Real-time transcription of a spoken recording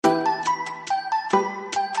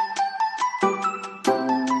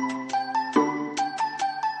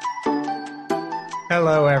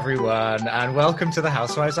Hello, everyone, and welcome to the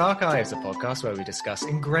Housewives Archives, a podcast where we discuss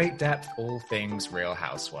in great depth all things Real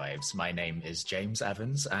Housewives. My name is James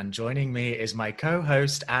Evans, and joining me is my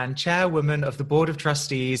co-host and chairwoman of the Board of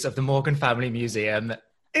Trustees of the Morgan Family Museum,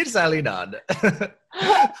 it's Ellie Nunn. Hiya,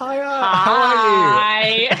 how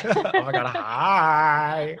are you? Oh my God,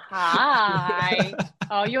 hi. Hi.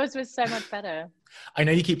 Oh, yours was so much better. I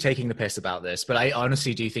know you keep taking the piss about this, but I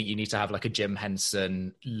honestly do think you need to have like a Jim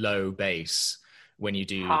Henson low bass when you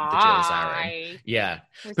do the Jill Zarin. Yeah.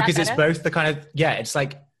 Because it's both the kind of, it's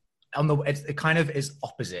like it kind of is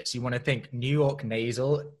opposites. You want to think New York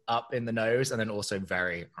nasal up in the nose and then also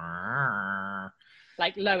very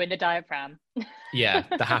like low in the diaphragm. Yeah,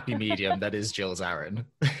 the happy medium that is Jill Zarin.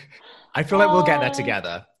 I feel like we'll get there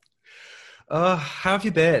together. How have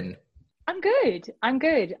you been? I'm good.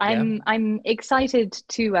 I'm excited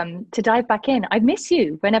to dive back in. I miss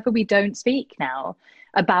you whenever we don't speak now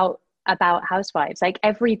about Housewives. Like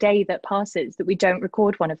every day that passes that we don't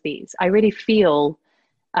record one of these, I really feel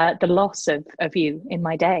the loss of you in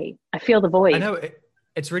my day. I feel the void. I know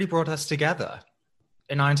it's really brought us together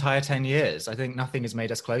in our entire 10 years. I think nothing has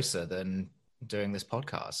made us closer than doing this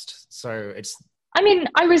podcast. So I mean,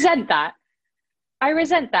 I resent that.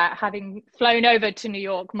 Having flown over to New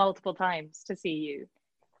York multiple times to see you.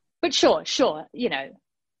 But sure, you know,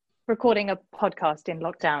 recording a podcast in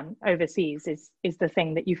lockdown overseas is the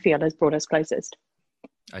thing that you feel has brought us closest.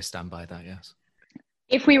 I stand by that, yes.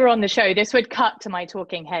 If we were on the show, this would cut to my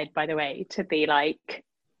talking head, by the way, to be like,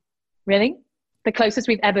 really? The closest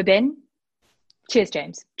we've ever been? Cheers,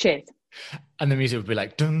 James. Cheers. And the music would be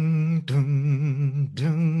like, dun, dun,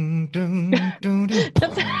 dun, dun, dun, dun,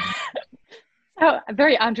 dun. Oh,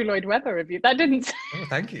 very Andrew Lloyd Webber of you. That didn't... Oh,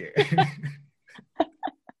 thank you.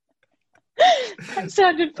 That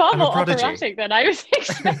sounded far more operatic than I was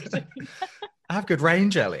expecting. I have good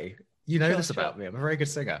range, Ellie. You know this about me. I'm a very good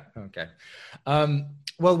singer. Okay.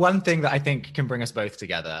 Well, one thing that I think can bring us both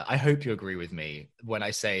together, I hope you agree with me when I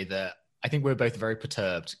say that I think we're both very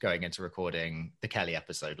perturbed going into recording the Kelly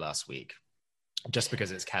episode last week, just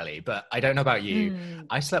because it's Kelly. But I don't know about you.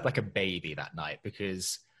 I slept like a baby that night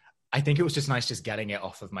because I think it was just nice just getting it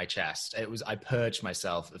off of my chest. I purged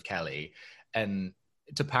myself of Kelly. And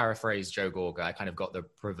to paraphrase Joe Gorga, I kind of got the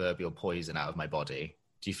proverbial poison out of my body.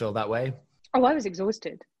 Do you feel that way? Oh, I was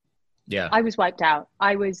exhausted. Yeah. I was wiped out.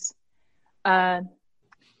 I was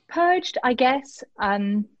purged, I guess.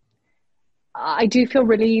 I do feel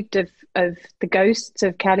relieved of the ghosts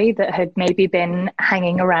of Kelly that had maybe been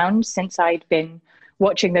hanging around since I'd been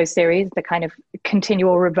watching those series, the kind of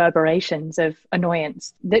continual reverberations of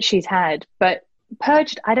annoyance that she's had. But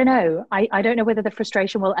purged, I don't know. I don't know whether the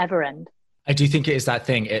frustration will ever end. I do think it is that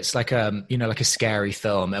thing. It's like like a scary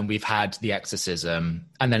film, and we've had the exorcism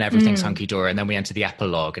and then everything's hunky-dory, and then we enter the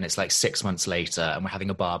epilogue and it's like 6 months later and we're having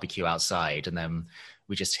a barbecue outside and then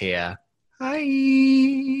we just hear, hi,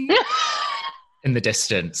 in the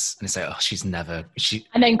distance. And it's like,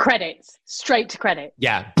 and then credits, straight to credits.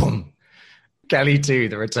 Yeah, boom. Kelly 2,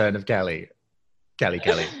 the return of Kelly. Kelly.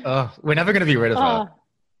 Oh, we're never going to be rid of her.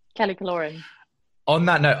 Kelly Kaloran. On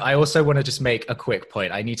that note, I also want to just make a quick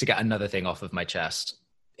point. I need to get another thing off of my chest,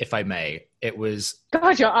 if I may. It was...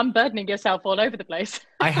 God, you're unburdening yourself all over the place.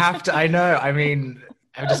 I have to. I know. I mean,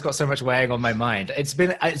 I've just got so much weighing on my mind. It's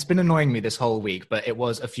been annoying me this whole week, but it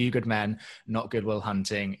was A Few Good Men, Not Good Will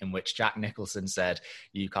Hunting, in which Jack Nicholson said,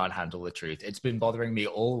 "You can't handle the truth." It's been bothering me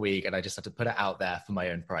all week, and I just had to put it out there for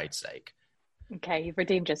my own pride's sake. Okay, you've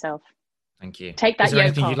redeemed yourself. Thank you. Take that yoke off. Is there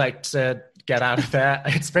anything you'd like to get out of there?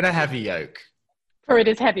 It's been a heavy yoke. For it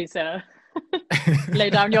is heavy, sir.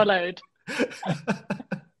 Lay down your load. I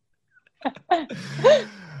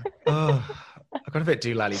got a bit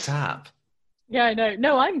doolally tap. Yeah, I know.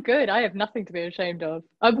 No, I'm good. I have nothing to be ashamed of.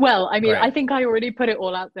 Well, I mean, Great. I think I already put it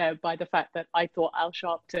all out there by the fact that I thought Al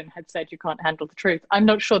Sharpton had said you can't handle the truth. I'm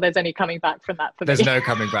not sure there's any coming back from that for me. There's no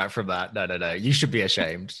coming back from that. No. You should be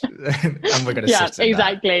ashamed. And we're going to sit in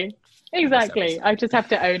exactly. Exactly. I just have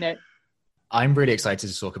to own it. I'm really excited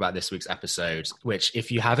to talk about this week's episode, which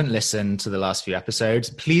if you haven't listened to the last few episodes,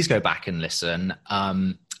 please go back and listen.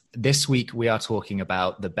 This week, we are talking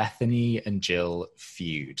about the Bethenny and Jill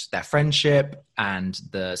feud, their friendship and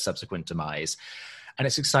the subsequent demise. And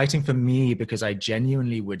it's exciting for me because I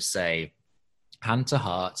genuinely would say, hand to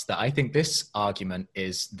heart, that I think this argument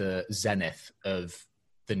is the zenith of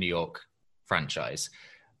the New York franchise.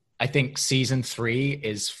 I think season 3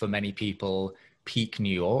 is, for many people, peak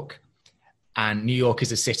New York. And New York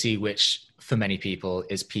is a city which, for many people,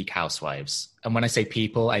 is peak Housewives. And when I say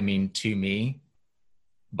people, I mean to me,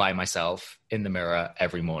 by myself, in the mirror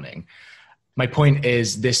every morning. My point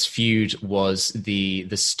is, this feud was the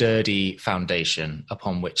sturdy foundation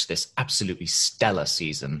upon which this absolutely stellar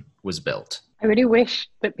season was built. I really wish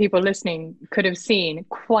that people listening could have seen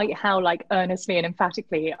quite how like earnestly and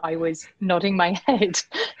emphatically I was nodding my head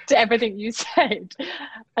to everything you said,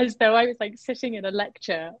 as though I was like sitting in a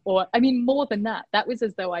lecture, or I mean, more than that, that was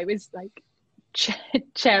as though I was like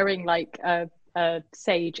chairing like a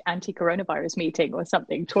sage anti-coronavirus meeting or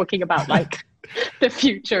something, talking about like the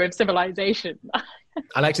future of civilization.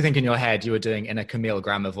 I like to think in your head you were doing in a Camille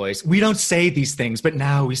Grammer voice, we don't say these things, but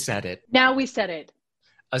now we said it. Now we said it.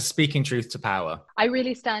 As speaking truth to power. I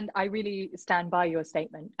really stand by your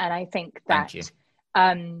statement. And I think that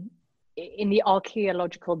in the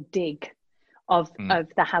archaeological dig of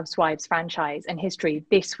the Housewives franchise and history,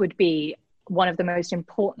 this would be one of the most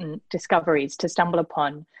important discoveries to stumble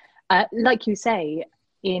upon. Like you say,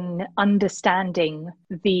 in understanding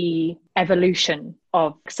the evolution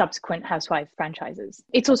of subsequent Housewives franchises.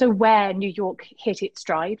 It's also where New York hit its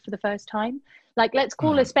stride for the first time. Like, let's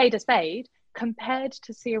call a spade, compared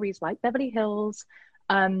to series like Beverly Hills,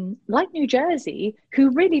 like New Jersey,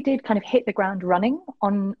 who really did kind of hit the ground running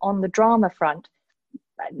on the drama front.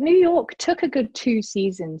 New York took a good 2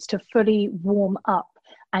 seasons to fully warm up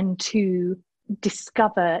and to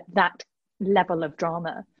discover that level of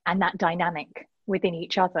drama and that dynamic within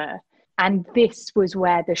each other. And this was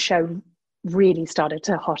where the show really started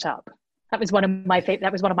to hot up. That was one of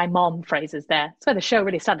my mom phrases there. That's where the show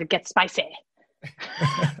really started to get spicy.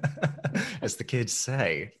 As the kids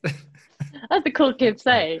say. As the cool kids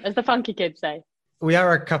say, as the funky kids say. We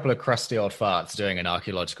are a couple of crusty old farts doing an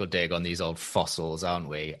archaeological dig on these old fossils, aren't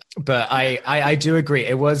we? But I do agree.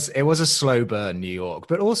 It was a slow burn, New York,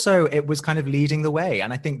 but also it was kind of leading the way.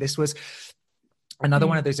 And I think this was another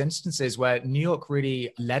one of those instances where New York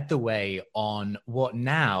really led the way on what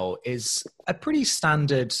now is a pretty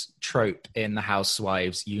standard trope in the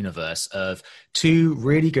Housewives universe of 2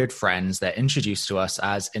 really good friends. They're introduced to us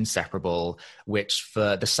as inseparable, which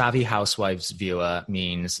for the savvy Housewives viewer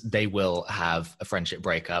means they will have a friendship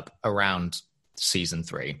breakup around season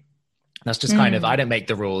 3. That's just kind of, I don't make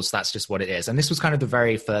the rules. That's just what it is. And this was kind of the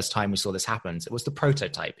very first time we saw this happen. It was the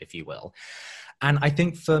prototype, if you will. And I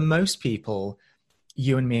think for most people,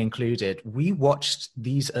 you and me included, we watched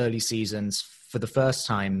these early seasons for the first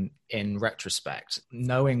time in retrospect,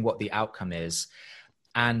 knowing what the outcome is.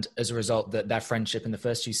 And as a result, that their friendship in the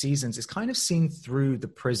first 2 seasons is kind of seen through the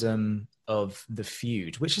prism of the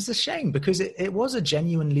feud, which is a shame because it was a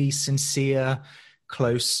genuinely sincere,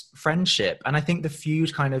 close friendship. And I think the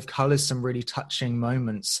feud kind of colors some really touching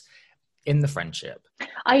moments in the friendship.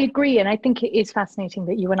 I agree. And I think it is fascinating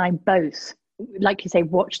that you and I both, like you say,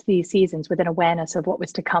 watched these seasons with an awareness of what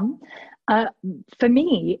was to come. For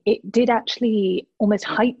me, it did actually almost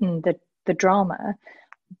heighten the drama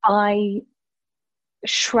by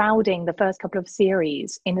shrouding the first couple of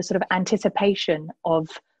series in the sort of anticipation of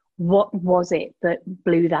what was it that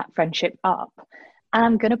blew that friendship up. And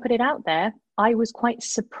I'm going to put it out there, I was quite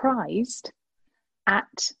surprised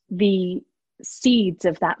at the seeds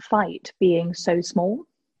of that fight being so small.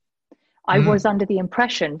 I was under the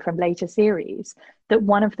impression from later series that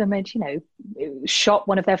one of them had, shot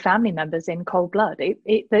one of their family members in cold blood.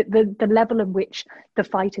 The level in which the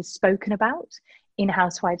fight is spoken about in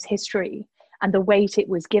Housewives history and the weight it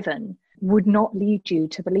was given would not lead you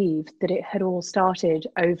to believe that it had all started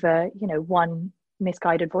over, one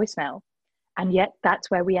misguided voicemail. And yet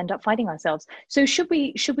that's where we end up finding ourselves. So should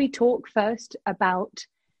we talk first about,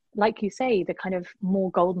 like you say, the kind of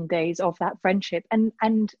more golden days of that friendship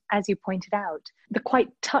and as you pointed out, the quite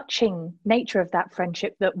touching nature of that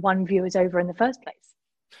friendship that won viewers over in the first place?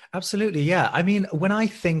 Absolutely, yeah. I mean, when I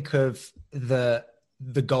think of the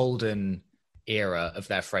golden era of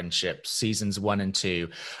their friendship, seasons 1 and 2,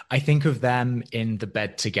 I think of them in the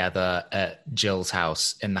bed together at Jill's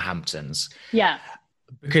house in the Hamptons. Yeah.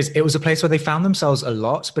 Because it was a place where they found themselves a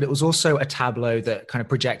lot, but it was also a tableau that kind of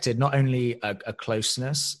projected not only a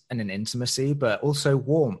closeness and an intimacy, but also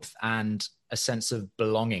warmth and a sense of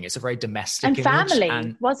belonging. It's a very domestic and image.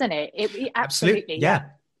 Family, wasn't it? It absolutely, yeah.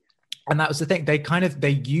 And that was the thing. They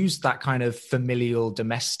used that kind of familial,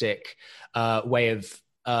 domestic way of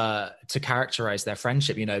to characterize their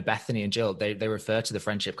friendship. Bethenny and Jill, they refer to the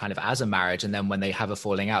friendship kind of as a marriage, and then when they have a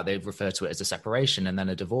falling out, they refer to it as a separation and then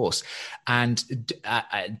a divorce. And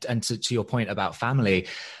to your point about family,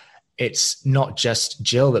 it's not just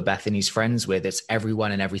Jill that Bethenny's friends with, it's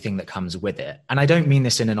everyone and everything that comes with it. And I don't mean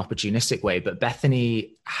this in an opportunistic way, but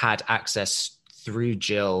Bethenny had access through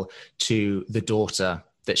Jill to the daughter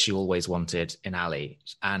that she always wanted in Ali,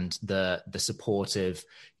 and the supportive,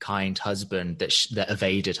 kind husband that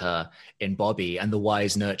evaded her in Bobby, and the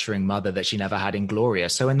wise, nurturing mother that she never had in Gloria.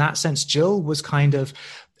 So in that sense, Jill was kind of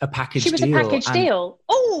a package deal. She was a package deal.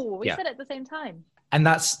 Oh, we yeah. said it at the same time. And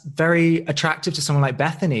that's very attractive to someone like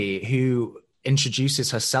Bethenny, who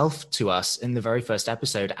introduces herself to us in the very first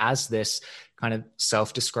episode as this kind of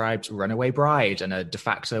self-described runaway bride and a de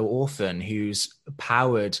facto orphan who's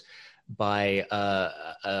powered by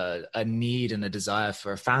a need and a desire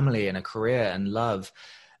for a family and a career and love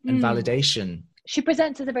and validation. She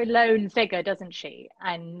presents as a very lone figure, doesn't she?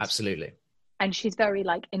 And absolutely. And she's very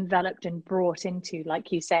like enveloped and brought into,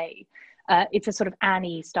 like you say, it's a sort of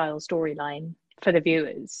Annie style storyline for the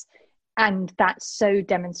viewers. And that's so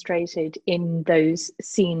demonstrated in those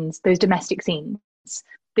scenes, those domestic scenes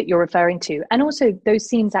that you're referring to. And also those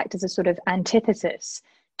scenes act as a sort of antithesis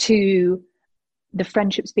to the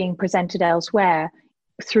friendships being presented elsewhere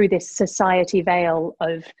through this society veil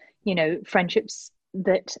of, you know, friendships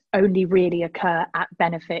that only really occur at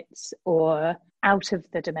benefits or out of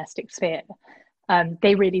the domestic sphere.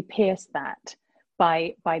 They really pierce that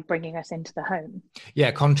by bringing us into the home.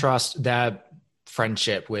 Yeah, contrast their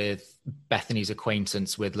friendship with Bethenny's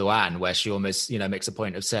acquaintance with Luann, where she almost, you know, makes a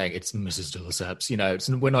point of saying it's Mrs. de Lesseps, you know,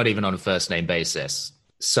 we're not even on a first name basis.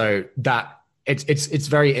 So that it's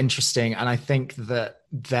very interesting. And I think that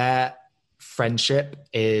their friendship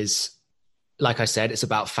is, like I said, it's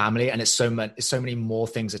about family, and it's so many more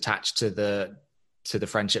things attached to the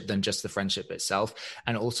friendship than just the friendship itself.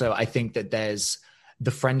 And also I think that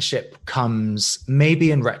the friendship comes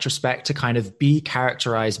maybe in retrospect to kind of be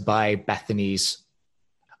characterized by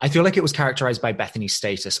I feel like it was characterized by Bethenny's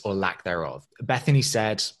status or lack thereof. Bethenny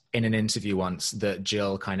said in an interview once that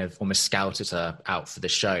Jill kind of almost scouted her out for the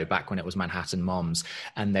show back when it was Manhattan Moms,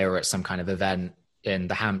 and they were at some kind of event in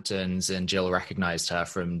the Hamptons, and Jill recognized her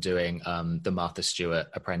from doing the Martha Stewart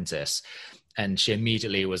Apprentice. And she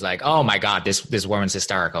immediately was like, oh my God, this woman's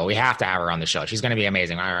hysterical. We have to have her on the show. She's going to be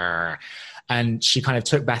amazing. And she kind of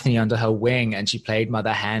took Bethenny under her wing, and she played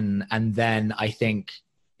Mother Hen. And then I think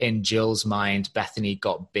in Jill's mind, Bethenny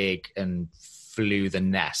got big and flew the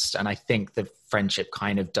nest. And I think the friendship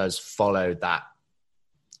kind of does follow that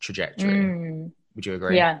trajectory. Would you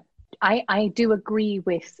agree? Yeah, I do agree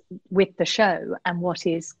with the show and what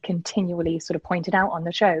is continually sort of pointed out on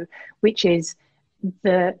the show, which is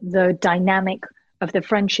the dynamic of the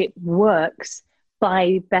friendship works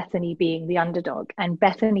by Bethenny being the underdog. And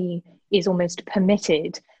Bethenny is almost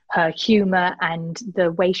permitted her humor and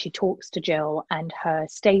the way she talks to Jill and her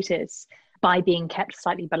status by being kept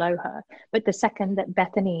slightly below her. But the second that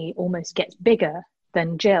Bethenny almost gets bigger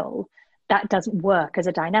than Jill, that doesn't work as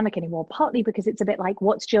a dynamic anymore, partly because it's a bit like,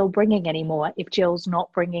 what's Jill bringing anymore if Jill's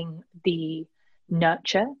not bringing the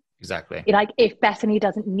nurture? Exactly. Like, if Bethenny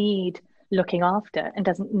doesn't need looking after and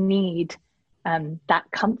doesn't need that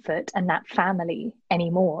comfort and that family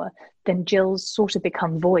anymore, then Jill's sort of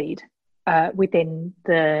become void within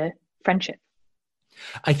the friendship.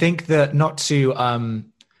 I think that, not to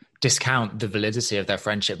discount the validity of their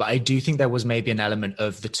friendship, but I do think there was maybe an element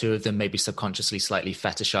of the two of them maybe subconsciously slightly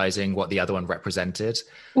fetishizing what the other one represented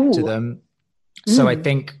to them. So I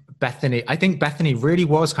think Bethenny really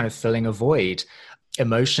was kind of filling a void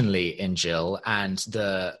emotionally in Jill, and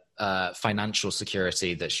the financial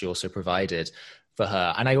security that she also provided for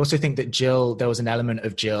her. And I also think that there was an element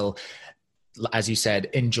of Jill, as you said,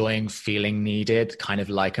 enjoying feeling needed, kind of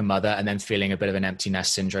like a mother, and then feeling a bit of an empty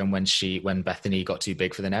nest syndrome when Bethenny got too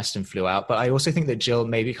big for the nest and flew out. But I also think that Jill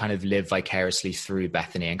maybe kind of lived vicariously through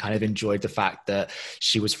Bethenny and kind of enjoyed the fact that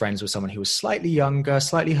she was friends with someone who was slightly younger,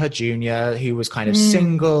 slightly her junior, who was kind of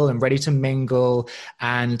single and ready to mingle.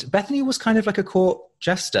 And Bethenny was kind of like a court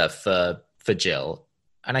jester for Jill.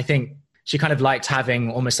 And I think she kind of liked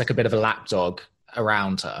having almost like a bit of a lapdog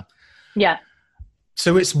around her. Yeah.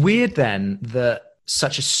 So it's weird then that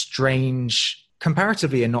such a strange,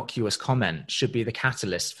 comparatively innocuous comment should be the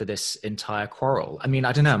catalyst for this entire quarrel. I mean,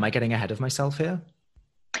 I don't know. Am I getting ahead of myself here?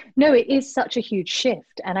 No, it is such a huge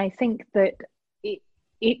shift. And I think that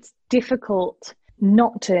it's difficult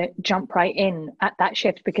not to jump right in at that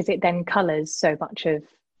shift, because it then colours so much of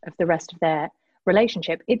the rest of their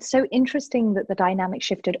relationship. It's so interesting that the dynamic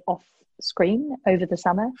shifted off screen over the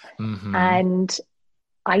summer. Mm-hmm. And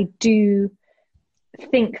I do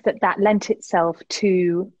think that lent itself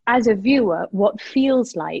to, as a viewer, what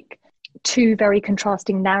feels like two very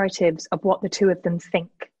contrasting narratives of what the two of them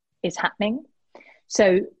think is happening.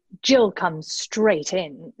 So Jill comes straight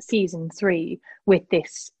in season 3 with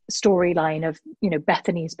this storyline of, you know,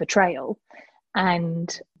 Bethenny's betrayal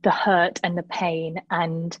and the hurt and the pain,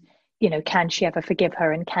 and, you know, can she ever forgive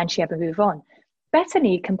her and can she ever move on?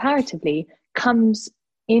 Bethenny, comparatively, comes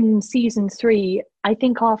in season 3. I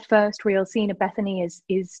think our first real scene of Bethenny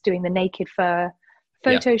is doing the naked fur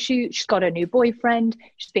photo shoot. She's got a new boyfriend.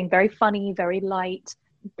 She's being very funny, very light.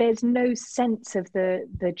 There's no sense of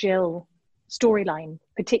the Jill storyline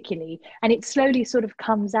particularly, and it slowly sort of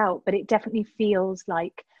comes out, but it definitely feels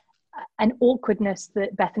like an awkwardness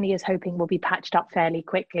that Bethenny is hoping will be patched up fairly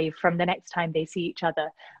quickly from the next time they see each other,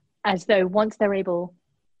 as though once they're able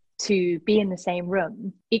to be in the same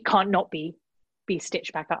room, it can't not be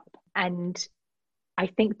stitched back up. And I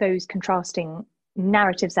think those contrasting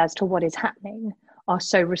narratives as to what is happening are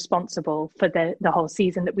so responsible for the whole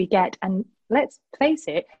season that we get. And let's face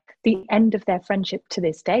it, the end of their friendship to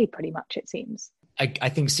this day, pretty much, it seems. I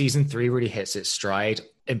think season 3 really hits its stride,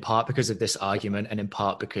 in part because of this argument and in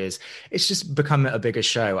part because it's just become a bigger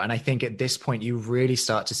show. And I think at this point, you really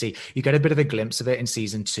start to see, you get a bit of a glimpse of it in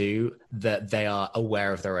season 2, that they are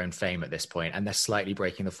aware of their own fame at this point, and they're slightly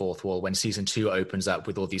breaking the fourth wall when season 2 opens up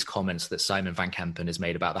with all these comments that Simon Van Kempen has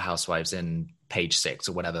made about the housewives in Page 6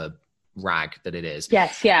 or whatever rag that it is.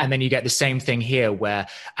 Yes, yeah. And then you get the same thing here where,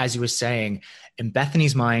 as you were saying, in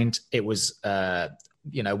Bethenny's mind, it was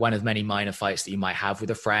one of many minor fights that you might have with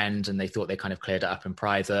a friend, and they thought they kind of cleared it up in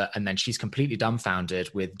private. And then she's completely dumbfounded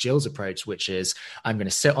with Jill's approach, which is, I'm going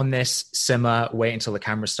to sit on this, simmer, wait until the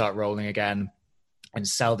cameras start rolling again, and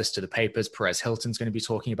sell this to the papers. Perez Hilton's going to be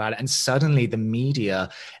talking about it. And suddenly the media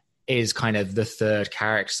is kind of the third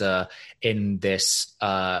character in this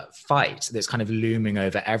fight that's kind of looming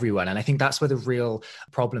over everyone. And I think that's where the real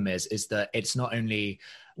problem is that it's not only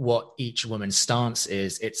what each woman's stance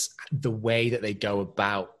is, it's the way that they go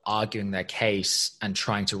about arguing their case and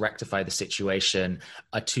trying to rectify the situation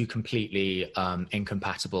are two completely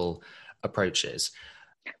incompatible approaches.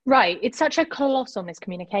 Right. It's such a colossal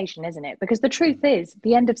miscommunication, isn't it? Because the truth is, at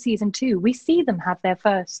the end of season 2, we see them have their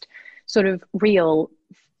first sort of real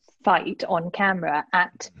fight on camera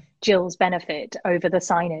at Jill's benefit over the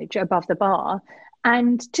signage above the bar.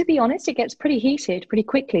 And to be honest, it gets pretty heated pretty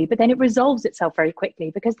quickly, but then it resolves itself very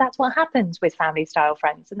quickly, because that's what happens with family style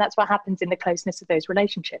friends. And that's what happens in the closeness of those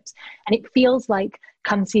relationships. And it feels like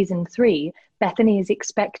come season 3, Bethenny is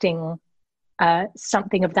expecting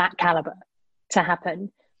something of that caliber to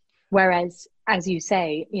happen. Whereas, as you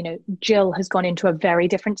say, Jill has gone into a very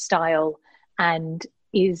different style and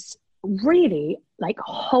is really like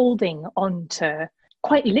quite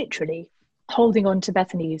literally holding on to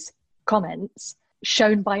Bethenny's comments,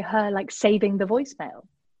 shown by her like saving the voicemail.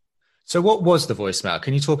 So what was the voicemail?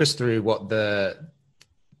 Can you talk us through what the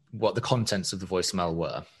contents of the voicemail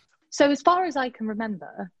were? So as far as I can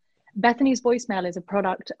remember, Bethenny's voicemail is a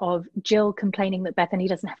product of Jill complaining that Bethenny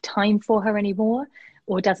doesn't have time for her anymore,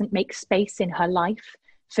 or doesn't make space in her life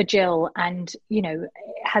for Jill, and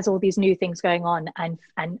has all these new things going on, and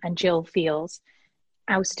Jill feels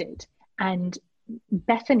ousted. And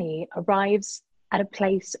Bethenny arrives at a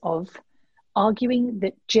place of arguing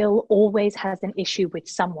that Jill always has an issue with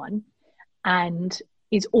someone, and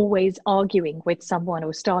is always arguing with someone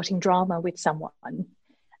or starting drama with someone.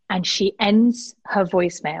 And she ends her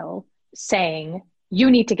voicemail saying, "You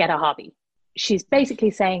need to get a hobby." She's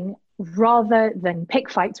basically saying, rather than pick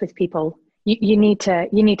fights with people, you need to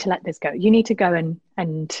let this go. You need to go and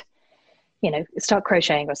start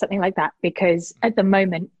crocheting or something like that, because at the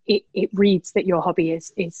moment it reads that your hobby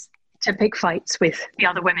is to pick fights with the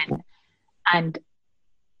other women. And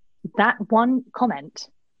that one comment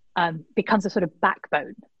becomes a sort of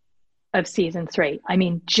backbone of season 3. I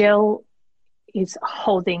mean, Jill is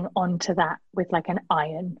holding on to that with like an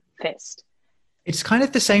iron fist. It's kind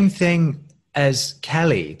of the same thing as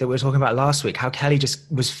Kelly that we were talking about last week, how Kelly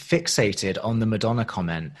just was fixated on the Madonna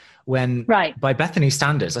comment when, right, by Bethenny's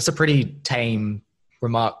standards, that's a pretty tame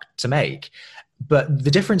remark to make. But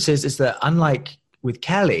the difference is that unlike with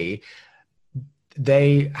Kelly,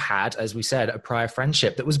 they had, as we said, a prior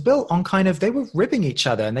friendship that was built on they were ribbing each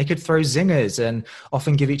other, and they could throw zingers and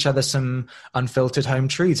often give each other some unfiltered home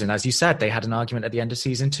truths. And as you said, they had an argument at the end of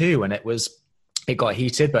season 2, and it got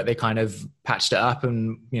heated, but they kind of patched it up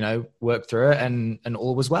and, worked through it, and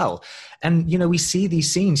all was well. And, we see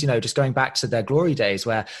these scenes, just going back to their glory days,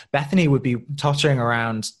 where Bethenny would be tottering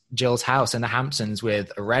around Jill's house in the Hamptons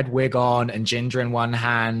with a red wig on and ginger in one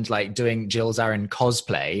hand, like doing Jill's Aaron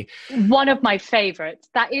cosplay. One of my favorites.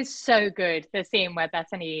 That is so good. The scene where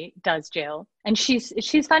Bethenny does Jill, and she's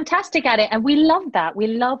fantastic at it. And we love that. We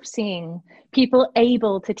love seeing people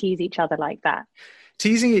able to tease each other like that.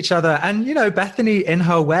 Teasing each other. And, Bethenny, in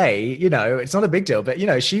her way, it's not a big deal, but,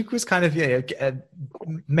 she was kind of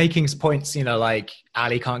making points, like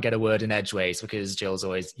Ali can't get a word in edgeways because Jill's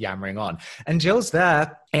always yammering on. And Jill's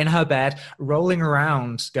there in her bed, rolling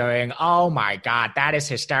around, going, "Oh my God, that is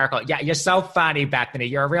hysterical. Yeah, you're so funny, Bethenny.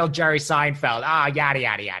 You're a real Jerry Seinfeld. Yada,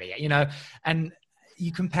 yada, yada. And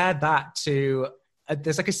you compare that to,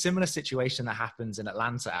 there's like a similar situation that happens in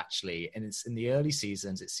Atlanta, actually. And it's in the early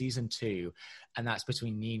seasons, it's season 2. And that's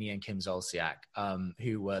between Nene and Kim Zolciak,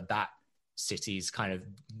 who were that city's kind of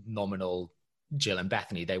nominal Jill and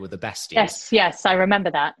Bethenny. They were the besties. Yes, I remember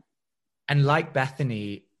that. And like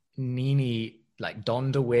Bethenny, Nene like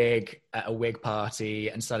donned a wig at a wig party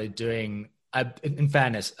and started doing, in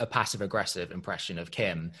fairness, a passive-aggressive impression of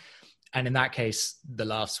Kim. And in that case, the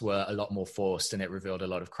laughs were a lot more forced and it revealed a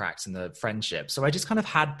lot of cracks in the friendship. So I just kind of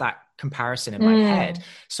had that comparison in my head.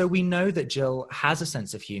 So we know that Jill has a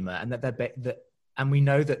sense of humor and and we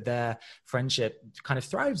know that their friendship kind of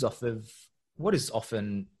thrives off of what is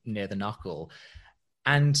often near the knuckle.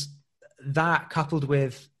 And that, coupled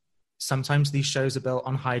with sometimes these shows are built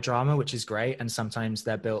on high drama, which is great. And sometimes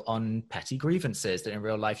they're built on petty grievances that in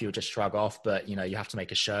real life you would just shrug off, but you have to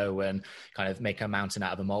make a show and kind of make a mountain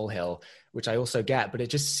out of a molehill, which I also get. But it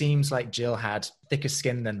just seems like Jill had thicker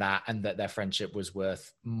skin than that, and that their friendship was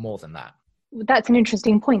worth more than that. That's an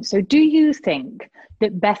interesting point. So do you think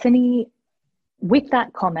that Bethenny, with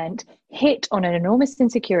that comment, hit on an enormous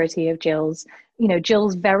insecurity of Jill's?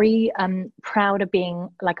 Jill's very proud of being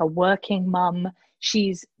like a working mum.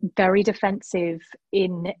 She's very defensive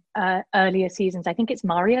in earlier seasons. I think it's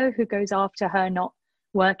Mario who goes after her not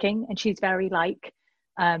working. And she's very like,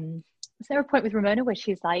 is there a point with Ramona where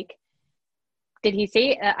she's like, did he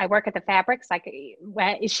see I work at the fabrics? Like,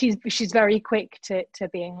 where she's very quick to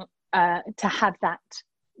being, to have that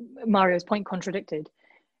Mario's point contradicted.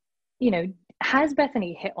 Has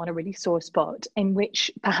Bethenny hit on a really sore spot in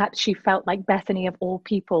which perhaps she felt like Bethenny, of all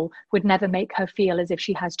people, would never make her feel as if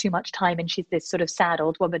she has too much time and she's this sort of sad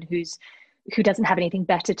old woman who doesn't have anything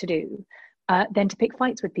better to do than to pick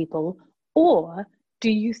fights with people? Or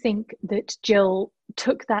do you think that Jill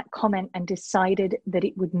took that comment and decided that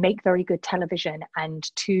it would make very good television and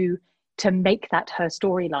to make that her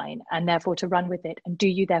storyline and therefore to run with it? And do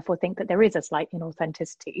you therefore think that there is a slight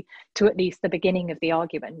inauthenticity to at least the beginning of the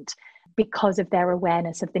argument because of their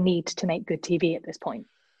awareness of the need to make good TV at this point?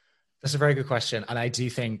 That's a very good question. And I do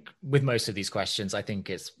think with most of these questions, I think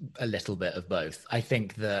it's a little bit of both. I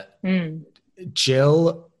think that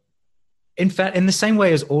Jill, in fact, in the same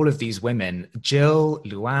way as all of these women, Jill,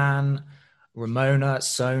 Luann, Ramona,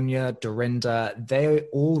 Sonia, Dorinda, they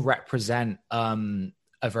all represent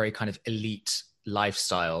a very kind of elite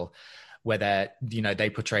lifestyle where they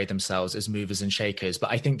portray themselves as movers and shakers.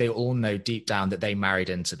 But I think they all know deep down that they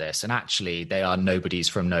married into this, and actually they are nobodies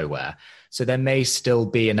from nowhere. So there may still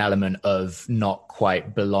be an element of not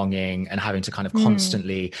quite belonging and having to kind of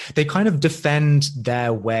constantly, they kind of defend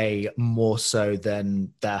their way more so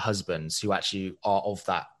than their husbands who actually are of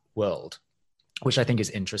that world, which I think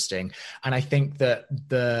is interesting. And I think that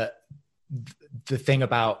the thing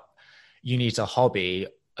about you need a hobby,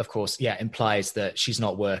 of course, implies that she's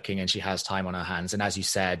not working and she has time on her hands. And as you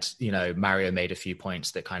said, Mario made a few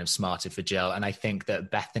points that kind of smarted for Jill. And I think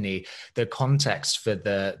that Bethenny, the context for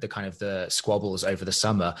the kind of the squabbles over the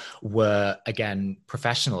summer were, again,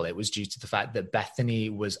 professional. It was due to the fact that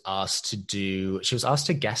Bethenny was asked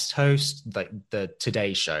to guest host like the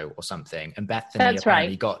Today Show or something. And Bethenny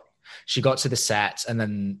apparently got to the set, and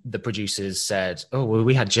then the producers said, "Oh, well,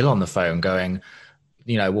 we had Jill on the phone going,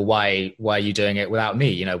 well, why are you doing it without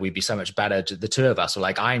me? We'd be so much better, the two of us." Or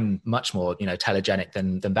like, I'm much more, telegenic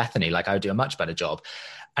than Bethenny. Like, I would do a much better job.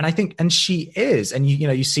 And I think, and she is, and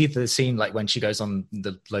you see the scene, like when she goes on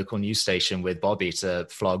the local news station with Bobby to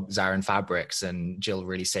flog Zarin fabrics, and Jill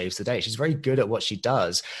really saves the day. She's very good at what she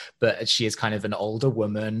does, but she is kind of an older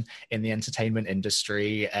woman in the entertainment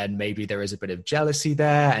industry. And maybe there is a bit of jealousy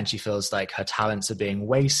there, and she feels like her talents are being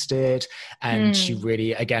wasted. And she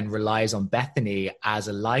really, again, relies on Bethenny as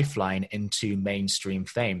a lifeline into mainstream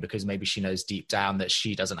fame, because maybe she knows deep down that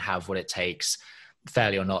she doesn't have what it takes,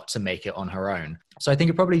 fairly or not, to make it on her own. So I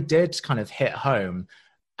think it probably did kind of hit home.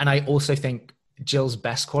 And I also think Jill's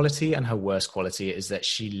best quality and her worst quality is that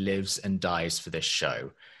she lives and dies for this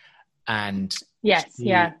show. And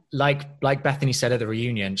like Bethenny said at the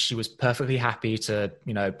reunion, she was perfectly happy to,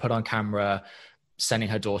 put on camera sending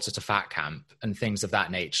her daughter to fat camp and things of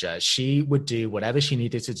that nature. She would do whatever she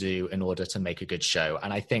needed to do in order to make a good show.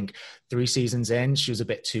 And I think 3 seasons in, she was a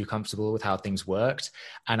bit too comfortable with how things worked.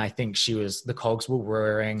 And I think the cogs were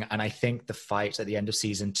whirring. And I think the fight at the end of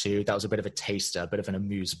season 2, that was a bit of a taster, a bit of an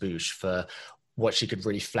amuse-bouche for what she could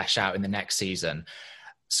really flesh out in the next season.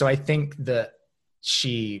 So I think that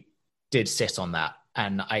she did sit on that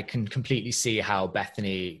And I can completely see how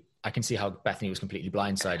Bethenny was completely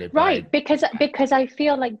blindsided Right, by. because I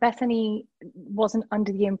feel like Bethenny wasn't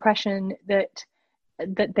under the impression that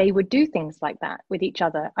they would do things like that with each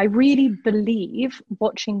other. I really believe,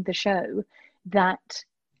 watching the show, that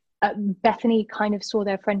Bethenny kind of saw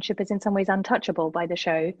their friendship as in some ways untouchable by the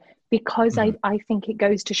show, because I think it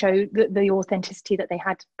goes to show the authenticity that they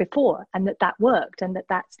had before, and that worked, and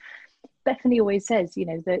that's Bethenny always says, you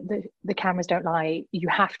know, the cameras don't lie. You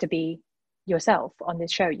have to be yourself on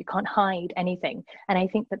this show. You can't hide anything. And I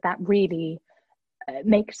think that really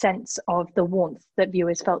makes sense of the warmth that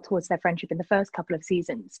viewers felt towards their friendship in the first couple of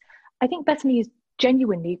seasons. I think Bethenny is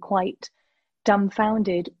genuinely quite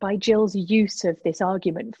dumbfounded by Jill's use of this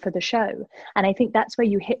argument for the show. And I think that's where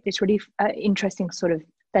you hit this really interesting sort of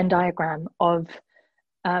Venn diagram of,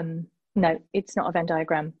 no, it's not a Venn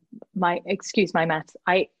diagram. Excuse my maths.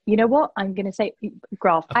 You know what? I'm going to say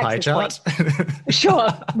graph. A pie chart? Sure,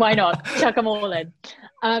 why not? Chuck them all in.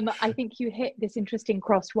 I think you hit this interesting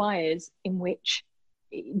crossed wires in which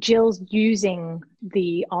Jill's using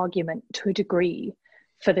the argument to a degree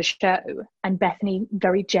for the show, and Bethenny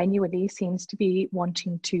very genuinely seems to be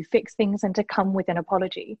wanting to fix things and to come with an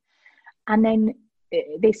apology. And then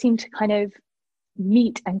they seem to kind of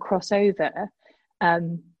meet and cross over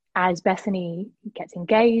as Bethenny gets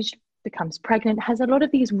engaged, becomes pregnant, has a lot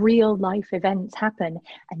of these real life events happen,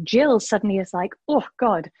 and Jill suddenly is like, oh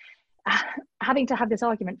God, having to have this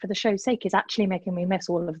argument for the show's sake is actually making me miss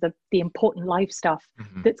all of the important life stuff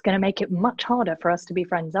that's going to make it much harder for us to be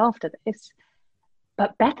friends after this.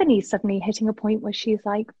 But Bethenny's suddenly hitting a point where she's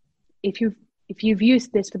like, if you've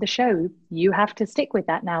used this for the show, you have to stick with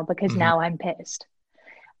that now, because now I'm pissed.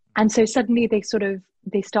 And so suddenly they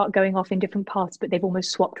start going off in different paths, but they've almost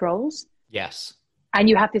swapped roles. Yes. And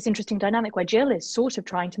you have this interesting dynamic where Jill is sort of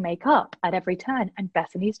trying to make up at every turn, and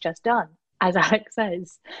Bethenny's just done. As Alex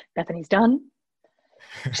says, Bethenny's done.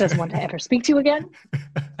 She doesn't want to ever speak to you again.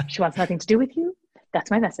 She wants nothing to do with you. That's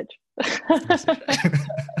my message.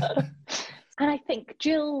 And I think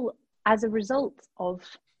Jill, as a result of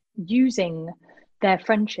using their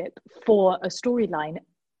friendship for a storyline,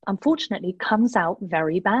 unfortunately comes out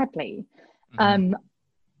very badly.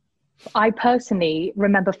 I personally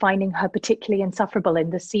remember finding her particularly insufferable in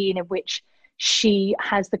the scene in which she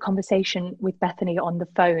has the conversation with Bethenny on the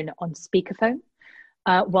phone, on speakerphone,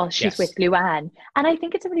 while she's with Luann. And I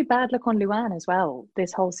think it's a really bad look on Luann as well,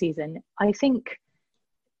 this whole season. I think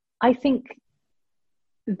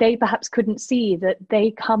they perhaps couldn't see that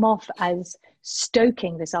they come off as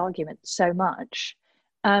stoking this argument so much.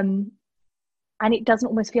 And it doesn't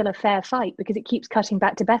almost feel a fair fight, because it keeps cutting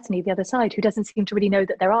back to Bethenny, the other side, who doesn't seem to really know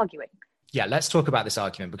that they're arguing. Yeah, let's talk about this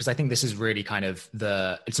argument, because I think this is really kind of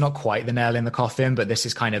it's not quite the nail in the coffin, but this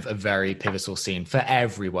is kind of a very pivotal scene for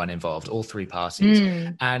everyone involved, all three parties.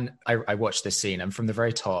 And I watched this scene, and from the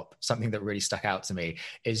very top, something that really stuck out to me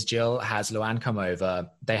is Jill has Luann come over.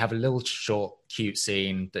 They have a little short, cute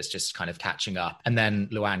scene that's just kind of catching up. And then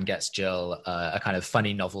Luann gets Jill a kind of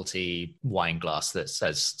funny novelty wine glass that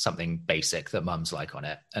says something basic that mums like on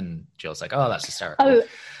it. And Jill's like, oh, that's hysterical. Oh,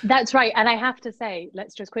 that's right. And I have to say,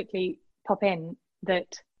 let's just quickly pop in that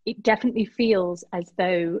it definitely feels as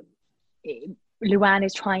though Luann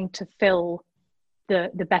is trying to fill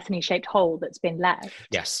the Bethenny shaped hole that's been left.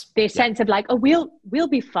 Yes. This sense of like, oh, we'll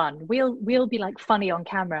be fun. We'll be like funny on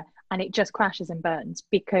camera, and it just crashes and burns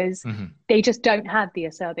because they just don't have the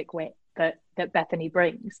acerbic wit that Bethenny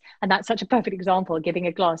brings. And that's such a perfect example, giving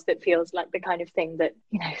a glass that feels like the kind of thing that,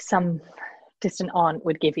 you know, some distant aunt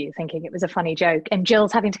would give you, thinking it was a funny joke, and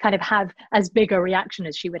Jill's having to kind of have as big a reaction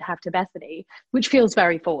as she would have to Bethenny, which feels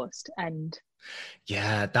very forced. And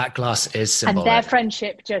yeah, that glass is symbolic. And their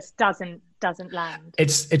friendship just doesn't land.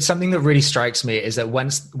 It's something that really strikes me is that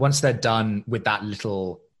once they're done with that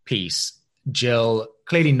little piece, Jill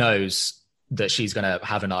clearly knows that she's going to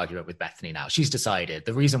have an argument with Bethenny now. She's decided.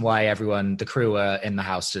 The reason why the crew are in the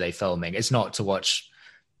house today filming is not to watch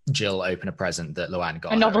Jill open a present that Luann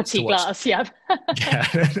got. A novelty glass, yeah. Yeah.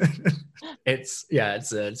 It's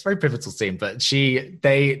a very pivotal scene, but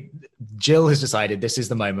Jill has decided this is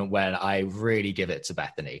the moment when I really give it to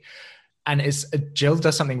Bethenny. And Jill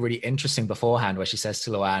does something really interesting beforehand where she says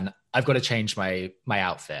to Luann, I've got to change my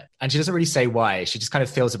outfit. And she doesn't really say why. She just kind of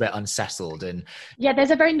feels a bit unsettled. And yeah,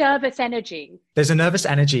 there's a very nervous energy. There's a nervous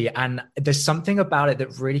energy, and there's something about it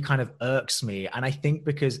that really kind of irks me. And I think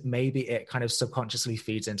because maybe it kind of subconsciously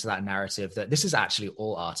feeds into that narrative that this is actually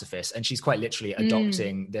all artifice. And she's quite literally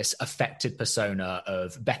adopting this affected persona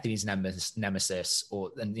of Bethenny's nemesis,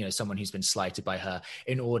 or someone who's been slighted by her,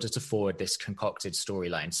 in order to forward this concocted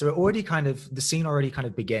storyline. So the scene already kind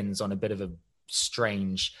of begins on a bit of a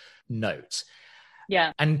strange note.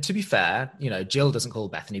 Yeah. And to be fair, Jill doesn't call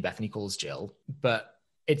Bethenny, Bethenny calls Jill, but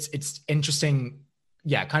it's interesting.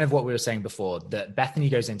 Yeah, kind of what we were saying before, that Bethenny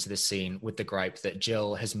goes into this scene with the gripe that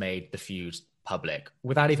Jill has made the feud public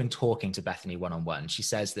without even talking to Bethenny one-on-one. She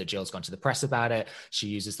says that Jill's gone to the press about it. She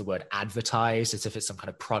uses the word advertise as if it's some kind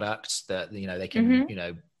of product that, they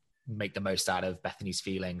can, make the most out of Bethenny's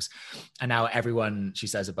feelings. And now everyone, she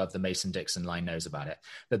says, above the Mason-Dixon line knows about it.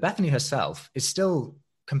 But Bethenny herself is still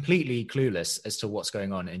completely clueless as to what's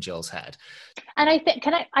going on in Jill's head. And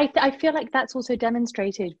I feel like that's also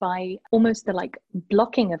demonstrated by almost the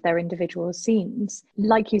blocking of their individual scenes.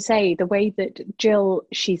 Like you say, the way that Jill,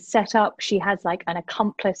 she's set up, she has an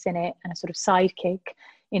accomplice in it and a sort of sidekick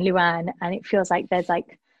in Luann. And it feels like there's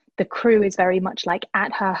the crew is very much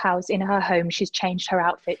at her house, in her home. She's changed her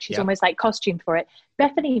outfit. She's almost costumed for it.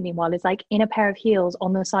 Bethenny, meanwhile, is in a pair of heels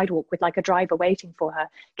on the sidewalk with a driver waiting for her,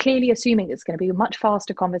 clearly assuming it's going to be a much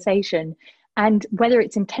faster conversation. And whether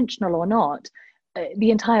it's intentional or not,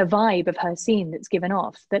 the entire vibe of her scene that's given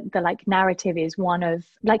off, that the narrative is one of,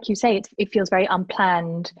 like you say, it feels very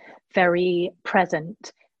unplanned, very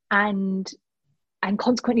present, and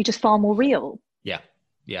consequently just far more real.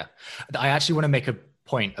 Yeah. I actually want to make a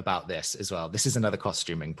point about this as well. This is another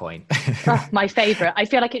costuming point. My favorite. I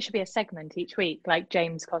feel like it should be a segment each week, like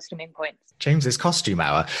James' costuming points. James's costume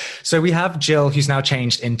hour. So we have Jill, who's now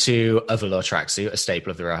changed into a velour tracksuit, a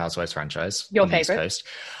staple of the Real Housewives franchise. Your favorite?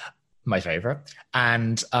 My favorite.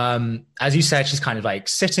 And as you said, she's kind of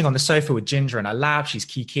sitting on the sofa with Ginger in her lap. She's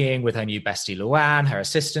kikiing with her new bestie Luann, her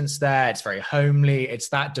assistant's there. It's very homely. It's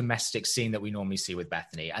that domestic scene that we normally see with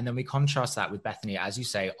Bethenny. And then we contrast that with Bethenny, as you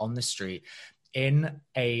say, on the street in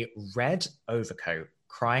a red overcoat,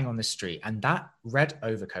 crying on the street. And that red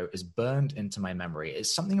overcoat is burned into my memory.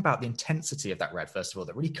 It's something about the intensity of that red, first of all,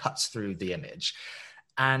 that really cuts through the image.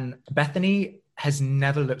 And Bethenny has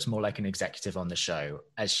never looked more like an executive on the show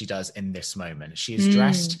as she does in this moment. She is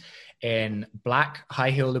dressed in black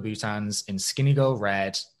high heel Louboutins, in skinny girl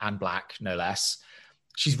red and black, no less.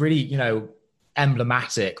 She's really,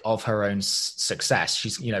 emblematic of her own success.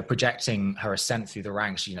 She's, projecting her ascent through the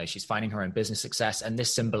ranks. She's finding her own business success. And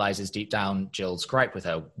this symbolizes deep down Jill's gripe with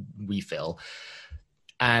her, we feel.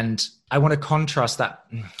 And I want to contrast that.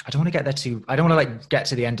 I don't want to get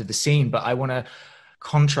to the end of the scene, but I want to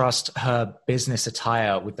contrast her business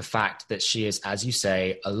attire with the fact that she is, as you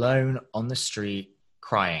say, alone on the street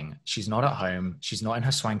crying. She's not at home. She's not in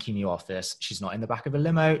her swanky new office. She's not in the back of a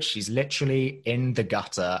limo. She's literally in the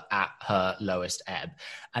gutter at her lowest ebb.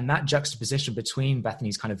 And that juxtaposition between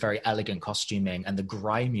Bethenny's kind of very elegant costuming and the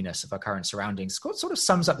griminess of her current surroundings sort of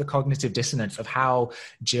sums up the cognitive dissonance of how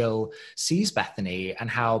Jill sees Bethenny and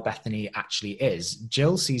how Bethenny actually is.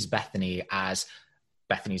 Jill sees Bethenny as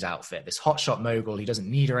Bethenny's outfit, this hotshot mogul. He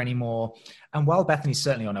doesn't need her anymore. And while Bethenny's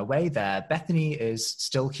certainly on her way there, Bethenny is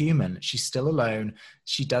still human. She's still alone.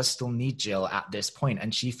 She does still need Jill at this point,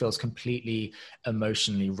 and she feels completely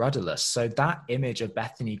emotionally rudderless. So that image of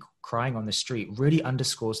Bethenny crying on the street really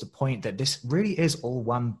underscores the point that this really is all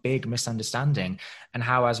one big misunderstanding, and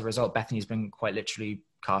how, as a result, Bethenny's been quite literally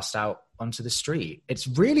cast out onto the street. It's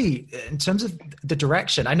really, in terms of the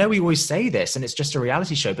direction, I know we always say this and it's just a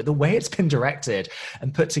reality show, but the way it's been directed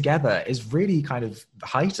and put together is really kind of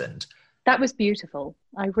heightened. That was beautiful.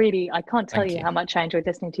 I can't tell you how much I enjoyed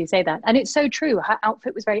listening to you say that. And it's so true. Her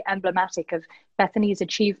outfit was very emblematic of Bethenny's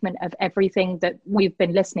achievement of everything that we've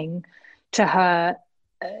been listening to her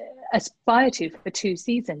aspire to for 2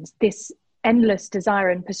 seasons. This endless desire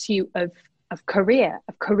and pursuit of career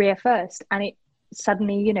first. And it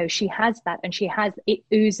suddenly, she has that, and it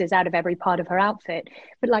oozes out of every part of her outfit.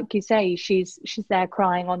 But like you say, she's there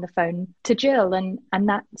crying on the phone to Jill, and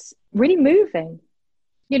that's really moving.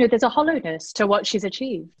 There's a hollowness to what she's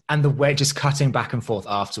achieved. And the way, just cutting back and forth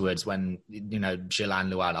afterwards when, Jill and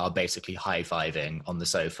Luann are basically high-fiving on the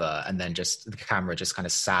sofa, and then just the camera just kind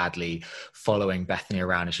of sadly following Bethenny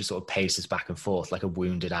around as she sort of paces back and forth like a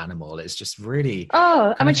wounded animal. It's just really...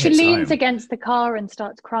 Oh, and when she leans against the car and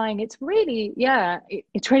starts crying, it's really,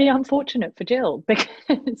 it's really unfortunate for Jill,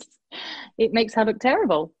 because it makes her look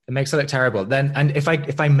terrible. It makes her look terrible. Then, and if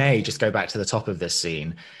I may just go back to the top of this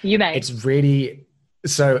scene. You may. It's really...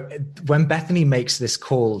 So when Bethenny makes this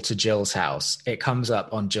call to Jill's house, it comes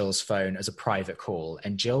up on Jill's phone as a private call.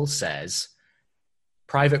 And Jill says,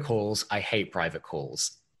 "Private calls, I hate private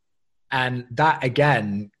calls." And that,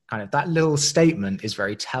 again, kind of that little statement is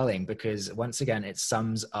very telling, because once again, it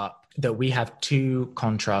sums up that we have 2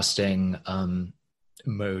 contrasting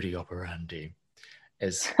modi operandi,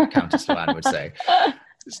 as Countess Luann would say.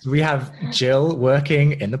 We have Jill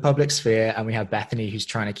working in the public sphere, and we have Bethenny who's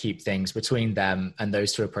trying to keep things between them, and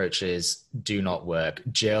those two approaches do not work.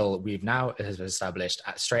 Jill, we've now established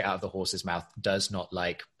straight out of the horse's mouth, does not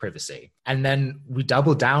like privacy. And then we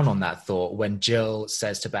double down on that thought when Jill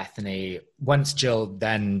says to Bethenny, once Jill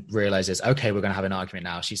then realizes, okay, we're going to have an argument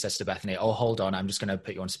now, she says to Bethenny, oh, hold on, I'm just going to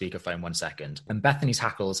put you on speakerphone 1 second. And Bethany's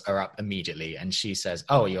hackles are up immediately, and she says,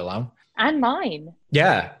 oh, are you alone? And mine.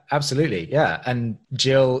 Yeah, absolutely. Yeah. And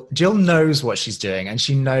Jill knows what she's doing, and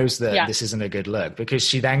she knows that this isn't a good look, because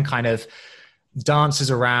she then kind of dances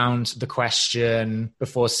around the question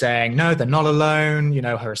before saying, no, they're not alone. You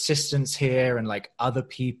know, her assistant's here and like other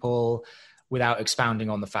people, without expounding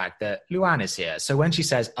on the fact that Luann is here. So when she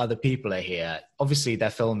says other people are here, obviously they're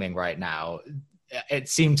filming right now. It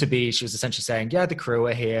seemed to be, she was essentially saying, yeah, the crew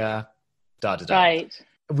are here, da, da, da. Right.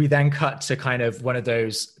 We then cut to kind of one of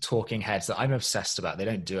those talking heads that I'm obsessed about. They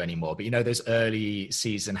don't do anymore, but you know, those early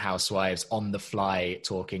season housewives on the fly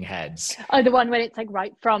talking heads. Oh, the one where it's like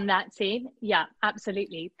right from that scene. Yeah,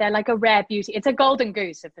 absolutely. They're like a rare beauty. It's a golden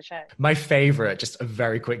goose of the show. My favorite, just a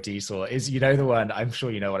very quick detour, is, you know, the one, I'm sure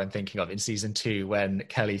you know what I'm thinking of, in season 2, when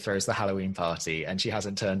Kelly throws the Halloween party and she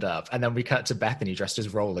hasn't turned up. And then we cut to Bethenny dressed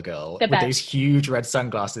as Roller Girl with those huge red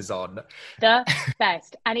sunglasses on. The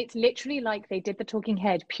best. And it's literally like they did the talking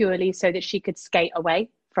head purely so that she could skate away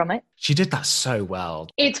from it. She did that so well.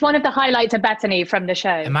 It's one of the highlights of Bethenny from the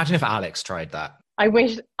show. Imagine if Alex tried that. I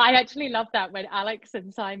actually love that when Alex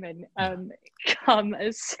and Simon come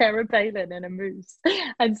as Sarah Palin and a moose,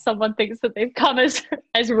 and someone thinks that they've come as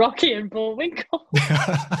Rocky and Bullwinkle.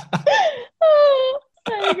 Oh,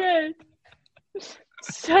 so good.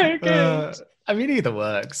 So good. I mean, either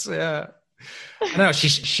works. Yeah. No,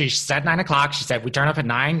 she said 9 o'clock. She said we turn up at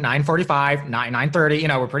 9:45, 9:30. You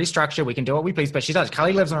know, we're pretty structured. We can do what we please. But she does.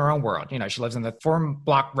 Kelly lives in her own world. You know, she lives in the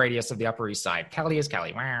 4-block radius of the Upper East Side. Kelly is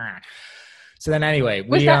Kelly. So then, anyway, who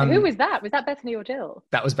was that? Was that Bethenny or Jill?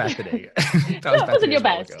 That was Bethenny. That wasn't your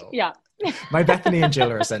best. Yeah. My Bethenny and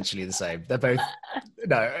Jill are essentially the same. They're both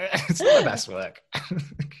it's not the best work.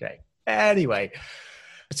 Okay. Anyway.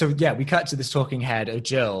 So yeah, we cut to this talking head of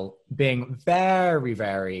Jill being very,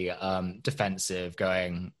 very defensive,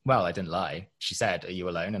 going, well, I didn't lie. She said, are you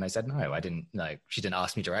alone? And I said, no, I didn't. No, she didn't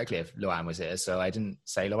ask me directly if Luann was here, so I didn't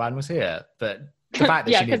say Luann was here. But the fact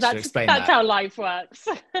that she needs to explain that's how life works.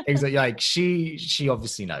 Exactly. Like she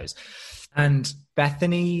obviously knows. And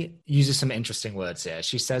Bethenny uses some interesting words here.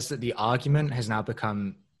 She says that the argument has now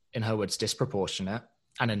become, in her words, disproportionate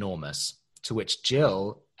and enormous, to which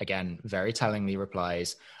Jill, again, very tellingly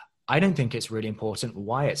replies, I don't think it's really important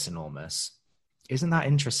why it's enormous. Isn't that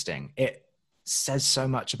interesting? It says so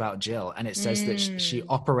much about Jill, and it says that she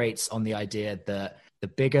operates on the idea that the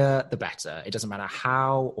bigger, the better. It doesn't matter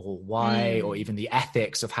how or why or even the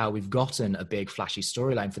ethics of how we've gotten a big flashy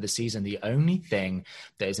storyline for the season. The only thing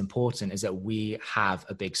that is important is that we have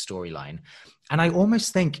a big storyline. And I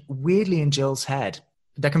almost think, weirdly, in Jill's head,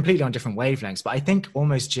 they're completely on different wavelengths, but I think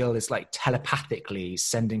almost Jill is like telepathically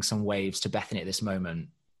sending some waves to Bethenny at this moment,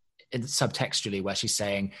 subtextually, where she's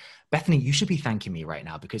saying, Bethenny, you should be thanking me right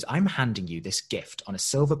now because I'm handing you this gift on a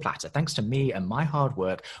silver platter. Thanks to me and my hard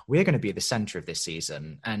work, we're going to be at the center of this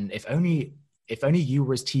season. And if only you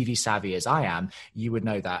were as TV savvy as I am, you would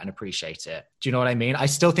know that and appreciate it. Do you know what I mean? I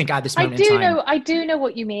still think at this moment in time... I do know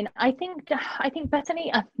what you mean. I think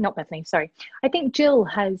Bethenny, not Bethenny, sorry. I think Jill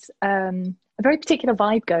has a very particular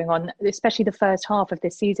vibe going on, especially the first half of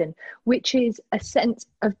this season, which is a sense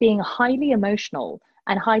of being highly emotional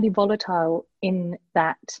and highly volatile in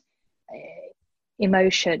that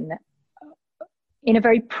emotion in a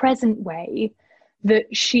very present way that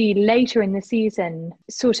she later in the season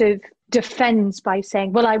sort of defends by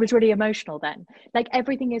saying, well, I was really emotional then. Like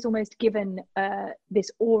everything is almost given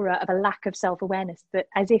this aura of a lack of self-awareness, that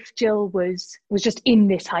as if Jill was just in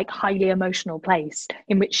this like highly emotional place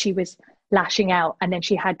in which she was lashing out and then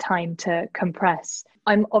she had time to compress.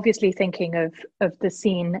 I'm obviously thinking of the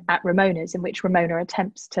scene at Ramona's in which Ramona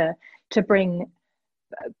attempts to bring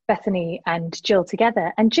Bethenny and Jill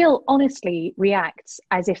together, and Jill honestly reacts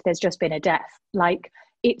as if there's just been a death. Like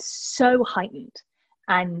it's so heightened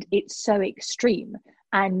and it's so extreme,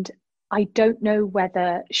 and I don't know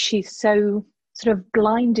whether she's so sort of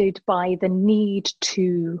blinded by the need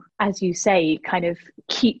to, as you say, kind of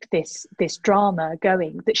keep this drama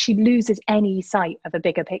going, that she loses any sight of a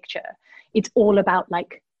bigger picture. It's all about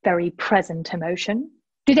like very present emotion.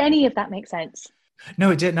 Did any of that make sense?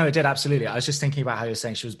 No, it did. Absolutely. I was just thinking about how you're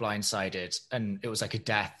saying she was blindsided and it was like a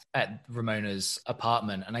death at Ramona's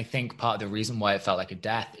apartment. And I think part of the reason why it felt like a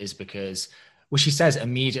death is because, well, she says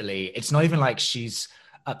immediately, it's not even like she's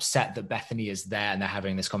upset that Bethenny is there and they're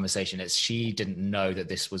having this conversation. It's she didn't know that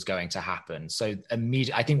this was going to happen. So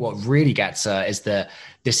immediately, I think what really gets her is that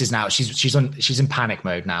this is now she's in panic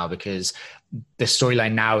mode now, because the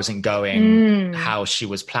storyline now isn't going how she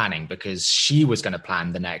was planning, because she was going to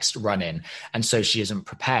plan the next run-in, and so she isn't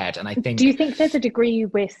prepared. And I think, do you think there's a degree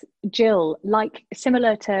with Jill, like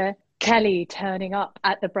similar to Kelly turning up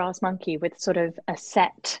at the Brass Monkey with sort of a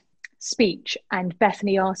set speech and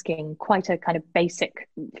Bethenny asking quite a kind of basic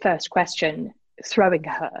first question, throwing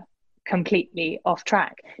her completely off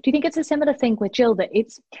track? Do you think it's a similar thing with Jill, that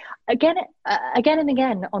it's again and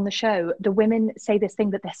again on the show, the women say this thing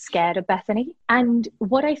that they're scared of Bethenny, and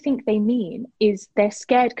what I think they mean is they're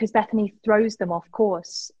scared because Bethenny throws them off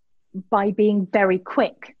course by being very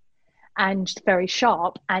quick and very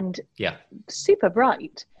sharp and super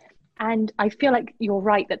bright. And I feel like you're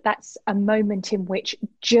right that that's a moment in which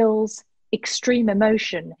Jill's extreme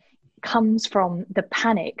emotion comes from the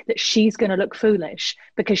panic that she's going to look foolish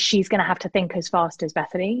because she's going to have to think as fast as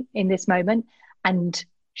Bethenny in this moment. And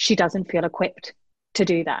she doesn't feel equipped to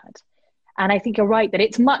do that. And I think you're right that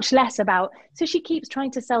it's much less about, so she keeps trying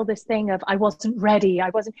to sell this thing of I wasn't ready,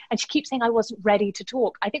 and she keeps saying I wasn't ready to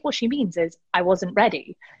talk. I think what she means is I wasn't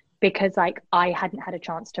ready, because like I hadn't had a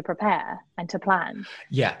chance to prepare and to plan.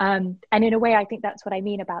 Yeah. And in a way, I think that's what I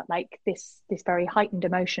mean about like this very heightened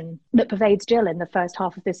emotion that pervades Jill in the first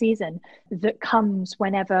half of the season, that comes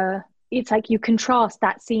whenever it's like you contrast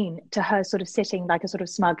that scene to her sort of sitting like a sort of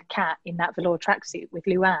smug cat in that velour tracksuit with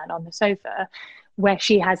Luann on the sofa, where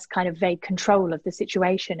she has kind of vague control of the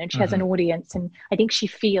situation and she has an audience, and I think she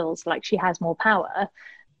feels like she has more power.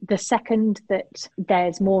 The second that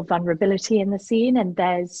there's more vulnerability in the scene, and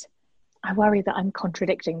I worry that I'm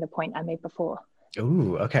contradicting the point I made before.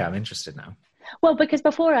 Ooh, okay, I'm interested now. Well, because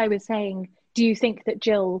before I was saying, do you think that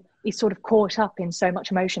Jill is sort of caught up in so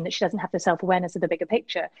much emotion that she doesn't have the self-awareness of the bigger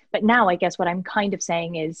picture? But now I guess what I'm kind of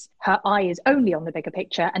saying is her eye is only on the bigger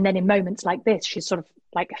picture. And then in moments like this, she's sort of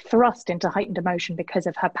like thrust into heightened emotion because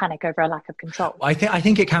of her panic over a lack of control. I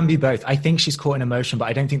think it can be both. I think she's caught in emotion, but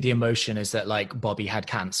I don't think the emotion is that like Bobby had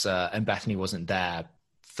cancer and Bethenny wasn't there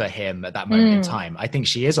for him at that moment in time. I think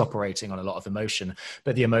she is operating on a lot of emotion,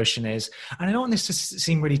 but the emotion is, and I don't want this to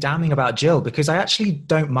seem really damning about Jill, because I actually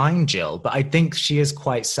don't mind Jill, but I think she is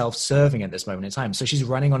quite self-serving at this moment in time. So she's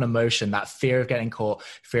running on emotion, that fear of getting caught,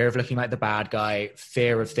 fear of looking like the bad guy,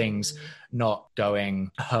 fear of things not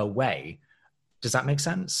going her way. Does that make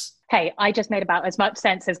sense? Hey, I just made about as much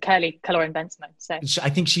sense as Calorian Bensman. So I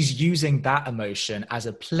think she's using that emotion as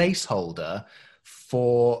a placeholder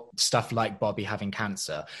for stuff like Bobby having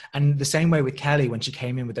cancer. And the same way with Kelly, when she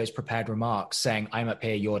came in with those prepared remarks saying, I'm up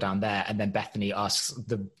here, you're down there. And then Bethenny asks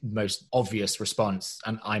the most obvious response,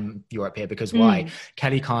 and you're up here because why?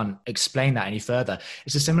 Kelly can't explain that any further.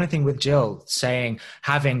 It's a similar thing with Jill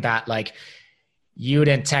having that like, you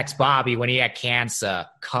didn't text Bobby when he had cancer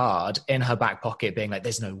card in her back pocket, being like,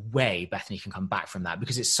 there's no way Bethenny can come back from that,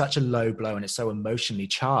 because it's such a low blow and it's so emotionally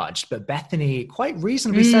charged. But Bethenny quite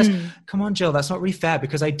reasonably says, come on, Jill, that's not really fair,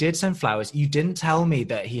 because I did send flowers. You didn't tell me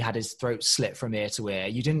that he had his throat slit from ear to ear.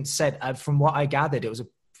 You didn't say, from what I gathered, it was a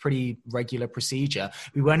pretty regular procedure.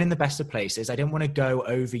 We weren't in the best of places. I didn't want to go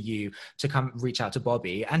over you to come reach out to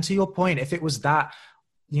Bobby. And to your point, if it was that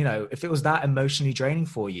emotionally draining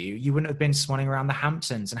for you, you wouldn't have been swanning around the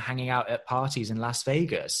Hamptons and hanging out at parties in Las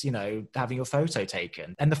Vegas, having your photo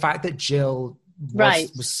taken. And the fact that Jill was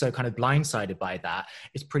so kind of blindsided by that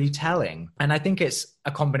is pretty telling. And I think it's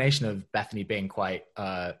a combination of Bethenny being quite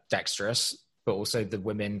dexterous, but also the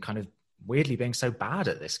women kind of weirdly being so bad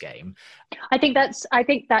at this game. I think that's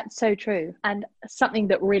so true. And something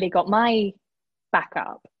that really got my back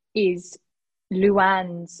up is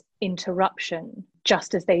Luann's interruption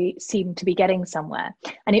just as they seem to be getting somewhere.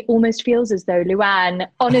 And it almost feels as though Luann,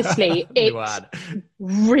 honestly, it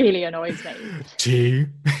really annoys me.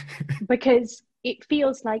 Because it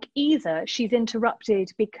feels like either she's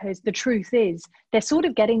interrupted because the truth is they're sort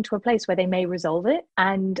of getting to a place where they may resolve it.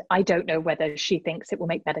 And I don't know whether she thinks it will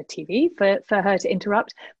make better TV for her to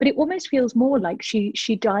interrupt, but it almost feels more like she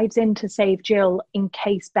dives in to save Jill in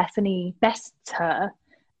case Bethenny bests her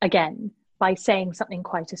again by saying something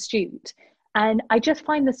quite astute. And I just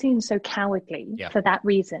find the scene so cowardly for that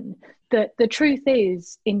reason. That the truth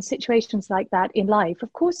is, in situations like that in life,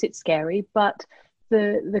 of course it's scary, but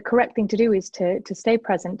the correct thing to do is to stay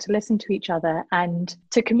present, to listen to each other and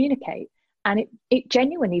to communicate. And it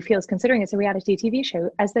genuinely feels, considering it's a reality TV show,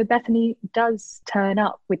 as though Bethenny does turn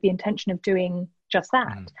up with the intention of doing just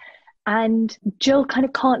that. And Jill kind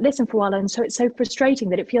of can't listen for a while. And so it's so frustrating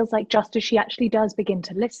that it feels like just as she actually does begin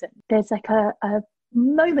to listen, there's like a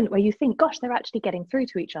moment where you think, gosh, they're actually getting through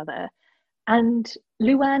to each other. And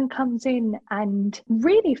Luann comes in and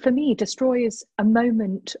really, for me, destroys a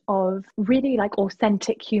moment of really like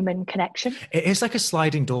authentic human connection. It is like a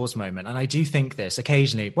sliding doors moment. And I do think this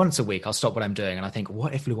occasionally, once a week, I'll stop what I'm doing and I think,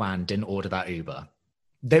 what if Luann didn't order that Uber?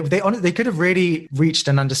 They could have really reached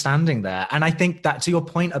an understanding there. And I think that, to your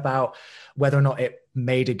point about whether or not it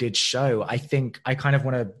made a good show, I think I kind of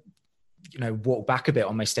want to, walk back a bit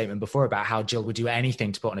on my statement before about how Jill would do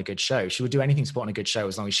anything to put on a good show. She would do anything to put on a good show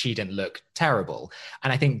as long as she didn't look terrible.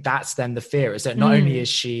 And I think that's then the fear, is that not only is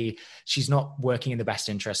she's not working in the best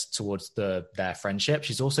interest towards their friendship,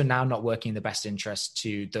 she's also now not working in the best interest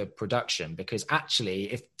to the production, because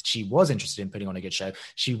actually, if she was interested in putting on a good show,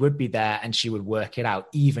 she would be there and she would work it out,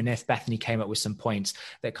 even if Bethenny came up with some points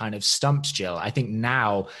that kind of stumped Jill. I think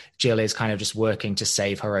now Jill is kind of just working to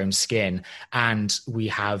save her own skin, and we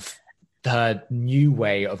have her new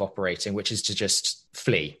way of operating, which is to just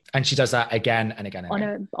flee. And she does that again and again and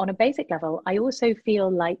again. On a basic level, I also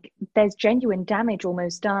feel like there's genuine damage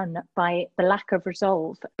almost done by the lack of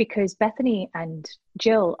resolve, because Bethenny and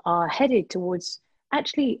Jill are headed towards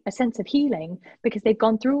actually a sense of healing, because they've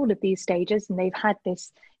gone through all of these stages and they've had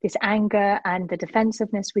this anger and the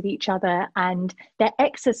defensiveness with each other, and they're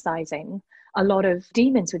exercising a lot of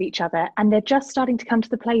demons with each other, and they're just starting to come to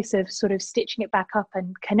the place of sort of stitching it back up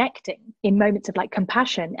and connecting in moments of like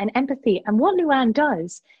compassion and empathy. And what Luann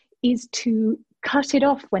does is to cut it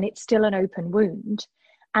off when it's still an open wound.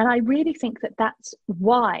 And I really think that that's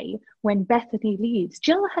why when Bethenny leaves,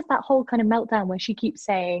 Jill has that whole kind of meltdown where she keeps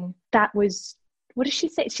saying that was, what does she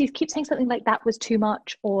say? She keeps saying something like that was too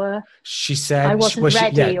much, or she said I wasn't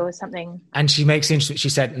ready, or something. And she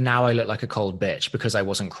said, now I look like a cold bitch because I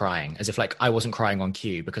wasn't crying, as if like I wasn't crying on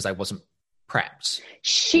cue because I wasn't prepped.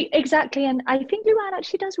 Exactly. And I think Luann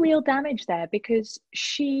actually does real damage there, because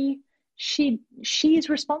she's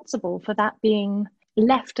responsible for that being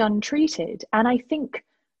left untreated. And I think,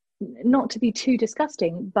 not to be too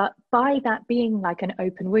disgusting, but by that being like an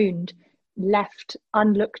open wound left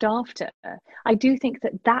unlooked after, I do think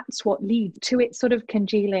that that's what leads to it sort of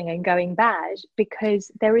congealing and going bad, because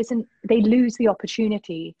they lose the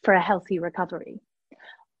opportunity for a healthy recovery.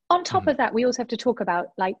 On top of that, we also have to talk about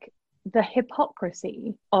like the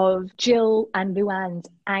hypocrisy of Jill and Luann's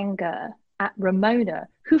anger at Ramona,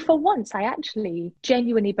 who for once I actually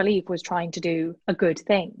genuinely believe was trying to do a good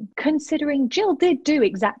thing, considering Jill did do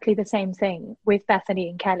exactly the same thing with Bethenny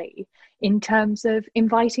and Kelly in terms of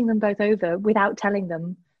inviting them both over without telling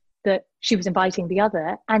them that she was inviting the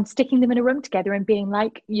other, and sticking them in a room together and being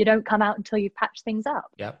like, you don't come out until you've patched things up.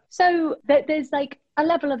 Yep. So there's like a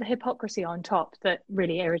level of hypocrisy on top that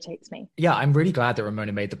really irritates me. Yeah, I'm really glad that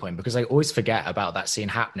Ramona made the point, because I always forget about that scene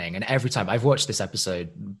happening. And every time I've watched this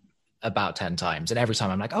episode about 10 times, and every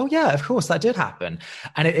time I'm like, oh yeah, of course that did happen.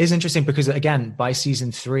 And it is interesting because, again, by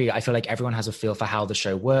season 3, I feel like everyone has a feel for how the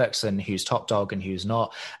show works and who's top dog and who's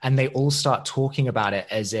not, and they all start talking about it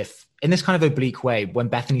as if, in this kind of oblique way, when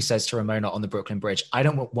Bethenny says to Ramona on the Brooklyn Bridge, I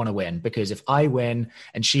don't want to win, because if I win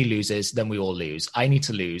and she loses, then we all lose. I need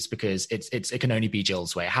to lose because it can only be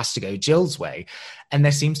Jill's way. It has to go Jill's way. And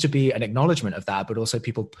there seems to be an acknowledgement of that, but also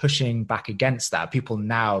people pushing back against that. People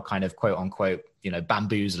now kind of quote unquote,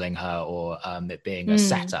 bamboozling her, or it being a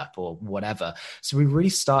setup or whatever. So we really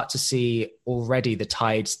start to see already the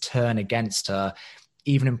tides turn against her,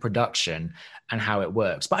 even in production, and how it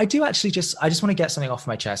works. But I do actually I just want to get something off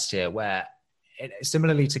my chest here, where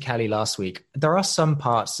similarly to Kelly last week, there are some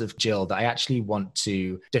parts of Jill that I actually want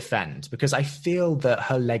to defend, because I feel that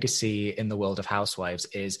her legacy in the world of Housewives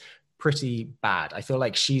is pretty bad. I feel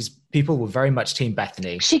like people were very much team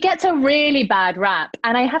Bethenny. She gets a really bad rap.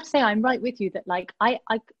 And I have to say, I'm right with you that like,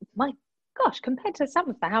 my gosh, compared to some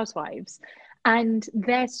of the Housewives and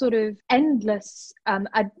their sort of endless,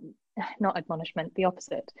 not admonishment, the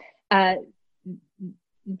opposite,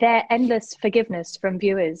 their endless forgiveness from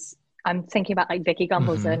viewers. I'm thinking about like Vicky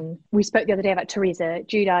Gumbelson. We spoke the other day about Teresa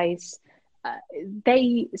Giudice.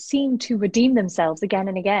 They seem to redeem themselves again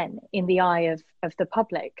and again in the eye of the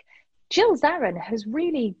public. Jill Zarin has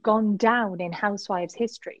really gone down in Housewives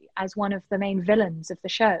history as one of the main villains of the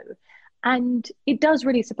show. And it does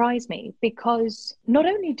really surprise me, because not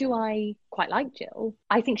only do I quite like Jill,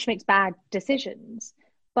 I think she makes bad decisions,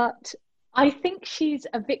 but I think she's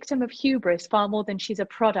a victim of hubris far more than she's a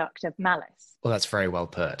product of malice. Well, that's very well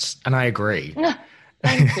put. And I agree.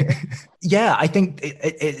 Thank you. Yeah, I think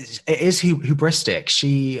it is hubristic.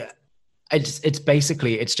 It's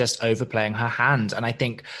basically, it's just overplaying her hand. And I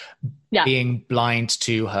think Yeah. being blind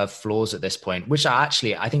to her flaws at this point, which are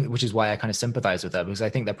actually, I think, which is why I kind of sympathize with her, because I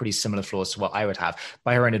think they're pretty similar flaws to what I would have.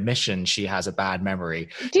 By her own admission, she has a bad memory.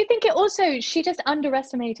 Do you think it also, she just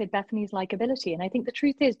underestimated Bethenny's likability? And I think the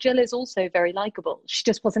truth is, Jill is also very likable. She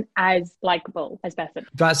just wasn't as likable as Bethany.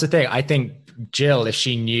 That's the thing. I think Jill, if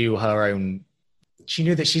she knew her own, she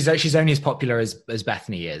knew that she's only as popular as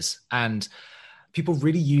Bethany is. And people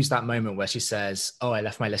really use that moment where she says, oh, I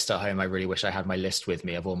left my list at home. I really wish I had my list with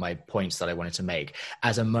me of all my points that I wanted to make,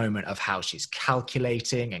 as a moment of how she's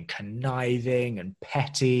calculating and conniving and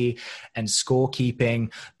petty and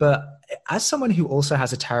scorekeeping. But as someone who also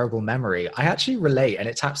has a terrible memory, I actually relate, and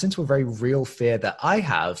it taps into a very real fear that I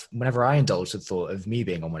have whenever I indulge the thought of me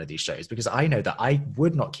being on one of these shows, because I know that I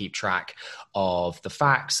would not keep track of the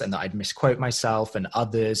facts and that I'd misquote myself and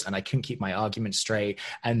others, and I couldn't keep my argument straight,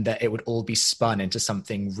 and that it would all be spun into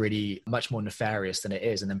something really much more nefarious than it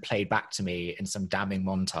is, and then played back to me in some damning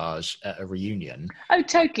montage at a reunion. Oh,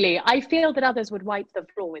 totally. I feel that others would wipe the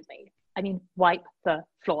floor with me. I mean, wipe the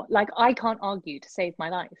floor. Like, I can't argue to save my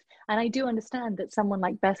life. And I do understand that someone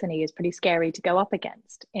like Bethenny is pretty scary to go up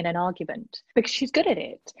against in an argument because she's good at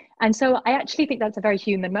it. And so I actually think that's a very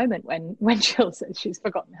human moment when Jill says she's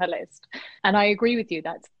forgotten her list. And I agree with you.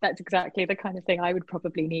 That's exactly the kind of thing I would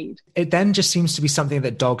probably need. It then just seems to be something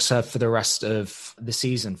that dogs her for the rest of the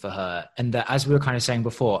season for her. And that, as we were kind of saying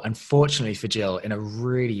before, unfortunately for Jill, in a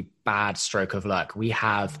really bad stroke of luck, we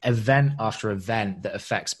have event after event that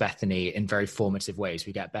affects Bethenny in very formative ways.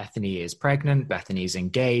 We get Bethenny is pregnant, Bethenny's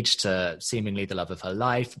engaged to seemingly the love of her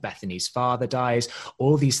life, Bethenny's father dies.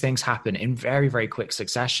 All these things happen in very, very quick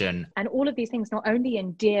succession. And all of these things not only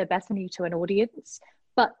endear Bethenny to an audience,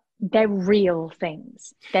 but they're real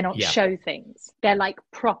things. They're not show things. They're like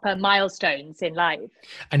proper milestones in life.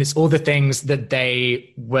 And it's all the things that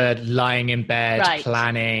they were lying in bed,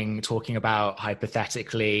 planning, talking about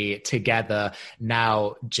hypothetically together.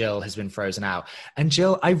 Now Jill has been frozen out. And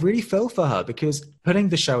Jill, I really feel for her, because putting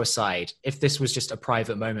the show aside, if this was just a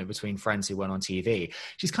private moment between friends who went on TV,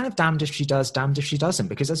 she's kind of damned if she does, damned if she doesn't.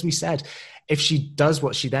 Because as we said, if she does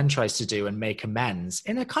what she then tries to do and make amends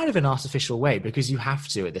in a kind of an artificial way, because you have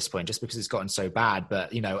to at this point, just because it's gotten so bad.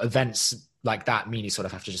 But, you know, events like that mean you sort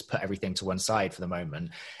of have to just put everything to one side for the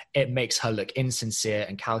moment. It makes her look insincere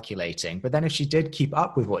and calculating. But then if she did keep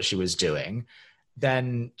up with what she was doing,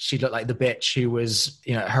 then she looked like the bitch who was,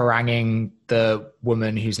 you know, haranguing the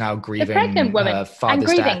woman who's now grieving her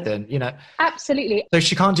father's death. And, you know, absolutely. So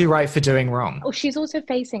she can't do right for doing wrong. Oh, she's also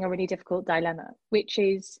facing a really difficult dilemma, which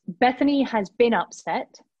is Bethenny has been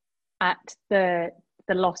upset at the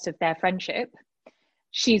loss of their friendship.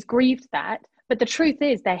 She's grieved that. But the truth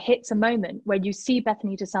is, there hits a moment where you see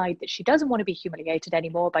Bethenny decide that she doesn't want to be humiliated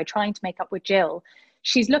anymore by trying to make up with Jill.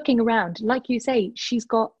 She's looking around. Like you say, she's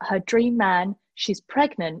got her dream man. She's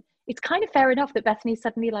pregnant. It's kind of fair enough that Bethany's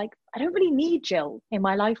suddenly like, I don't really need Jill in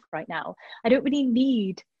my life right now. I don't really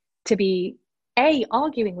need to be,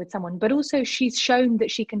 arguing with someone, but also she's shown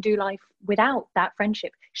that she can do life without that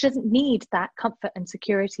friendship. She doesn't need that comfort and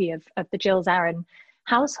security of the Jill Zarin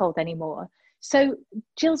household anymore. So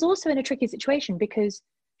Jill's also in a tricky situation because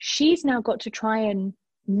she's now got to try and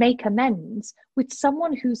make amends with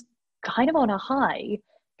someone who's kind of on a high,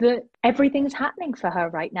 that everything's happening for her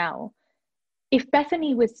right now. If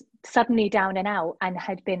Bethenny was suddenly down and out and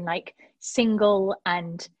had been like single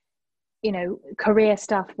and, you know, career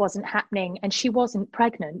stuff wasn't happening and she wasn't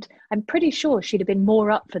pregnant, I'm pretty sure she'd have been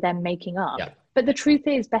more up for them making up. Yeah. But the truth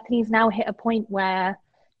is, Bethenny's now hit a point where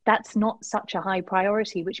that's not such a high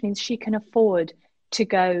priority, which means she can afford to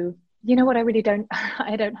go, you know what,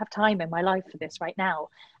 I don't have time in my life for this right now.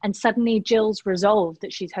 And suddenly Jill's resolve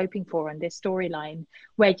that she's hoping for in this storyline,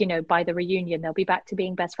 where, you know, by the reunion, they'll be back to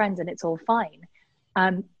being best friends and it's all fine.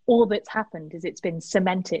 All that's happened is it's been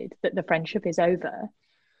cemented that the friendship is over.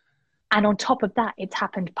 And on top of that, it's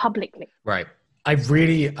happened publicly. Right. I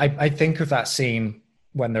think of that scene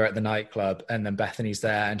when they're at the nightclub and then Bethenny's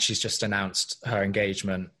there and she's just announced her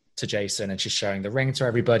engagement to Jason and she's showing the ring to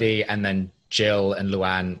everybody, and then Jill and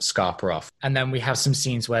Luann scarper off. And then we have some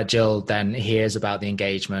scenes where Jill then hears about the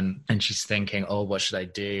engagement and she's thinking, oh, what should I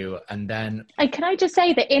do? And then... And can I just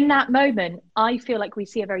say that in that moment, I feel like we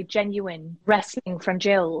see a very genuine wrestling from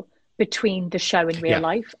Jill between the show and real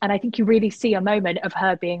life. And I think you really see a moment of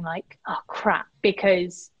her being like, oh, crap,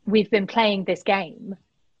 because we've been playing this game,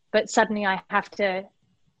 but suddenly I have to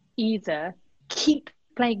either keep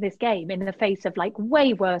playing this game in the face of like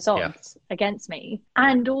way worse odds against me,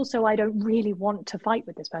 and also I don't really want to fight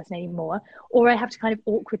with this person anymore, or I have to kind of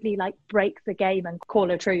awkwardly like break the game and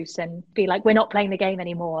call a truce and be like, we're not playing the game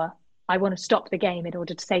anymore, I want to stop the game in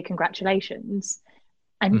order to say congratulations.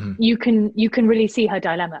 And you can really see her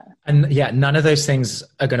dilemma. And yeah, none of those things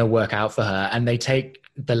are going to work out for her. And they take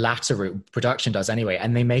the latter route, production does anyway,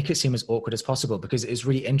 and they make it seem as awkward as possible, because it's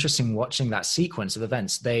really interesting watching that sequence of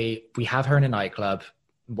events. We have her in a nightclub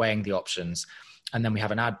weighing the options, and then we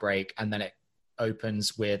have an ad break, and then it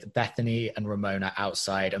opens with Bethenny and Ramona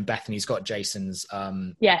outside, and Bethany's got Jason's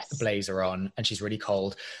blazer on, and she's really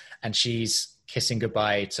cold, and she's kissing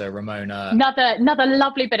goodbye to Ramona. Another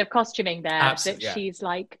lovely bit of costuming there. She's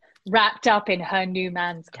like wrapped up in her new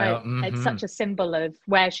man's coat. It's such a symbol of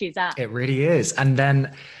where she's at. It really is. And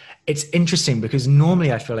then it's interesting because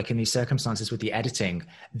normally I feel like in these circumstances with the editing,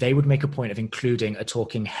 they would make a point of including a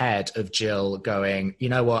talking head of Jill going, you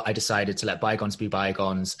know what, I decided to let bygones be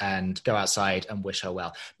bygones and go outside and wish her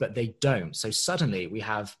well. But they don't. So suddenly we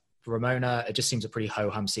have Ramona, it just seems a pretty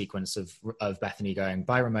ho-hum sequence of Bethenny going,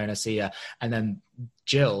 bye Ramona, see ya. And then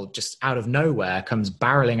Jill, just out of nowhere, comes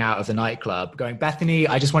barreling out of the nightclub going, Bethenny,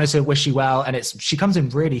 I just wanted to wish you well. And she comes in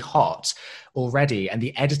really hot already, and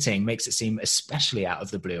the editing makes it seem especially out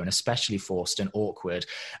of the blue and especially forced and awkward.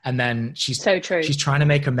 And then she's trying to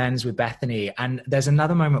make amends with Bethenny, and there's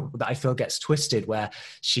another moment that I feel gets twisted where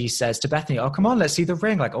she says to Bethenny, oh come on, let's see the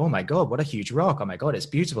ring. Like, oh my god, what a huge rock, oh my god, it's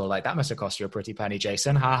beautiful, like that must have cost you a pretty penny,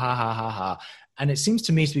 Jason, ha ha ha ha ha. And it seems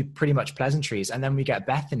to me to be pretty much pleasantries. And then we get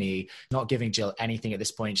Bethenny not giving Jill anything at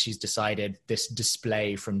this point. She's decided this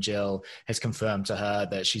display from Jill has confirmed to her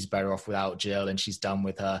that she's better off without Jill, and she's done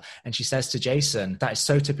with her. And she says to Jason, that is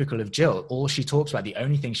so typical of Jill. All she talks about, the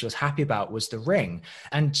only thing she was happy about was the ring.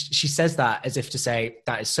 And she says that as if to say,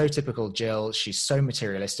 that is so typical Jill. She's so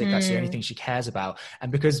materialistic. That's the only thing she cares about. And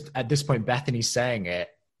because at this point, Bethenny's saying it,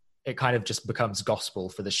 it kind of just becomes gospel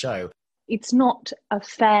for the show. It's not a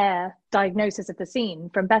fair diagnosis of the scene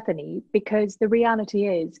from Bethenny, because the reality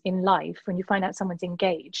is in life, when you find out someone's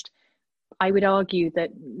engaged, I would argue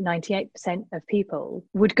that 98% of people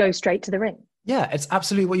would go straight to the ring. Yeah, it's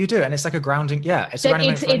absolutely what you do. And it's like a grounding. Yeah,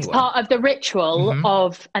 it's part of the ritual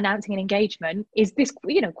of announcing an engagement is this,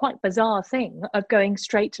 quite bizarre thing of going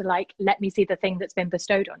straight to like, let me see the thing that's been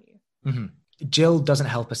bestowed on you. Jill doesn't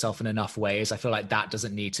help herself in enough ways. I feel like that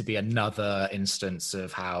doesn't need to be another instance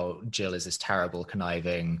of how Jill is this terrible,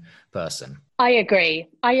 conniving person. I agree.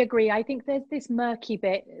 I think there's this murky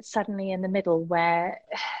bit suddenly in the middle where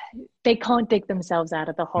they can't dig themselves out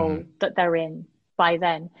of the hole that they're in by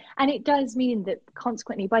then. And it does mean that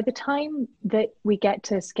consequently, by the time that we get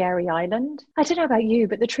to Scary Island, I don't know about you,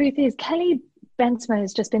 but the truth is Kelly Bensma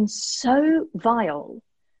has just been so vile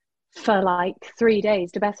for like 3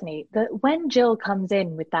 days to Bethenny that when Jill comes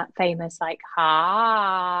in with that famous like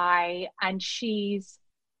hi, and she's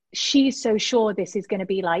so sure this is going to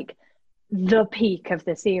be like the peak of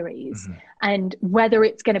the series, and whether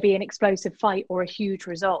it's going to be an explosive fight or a huge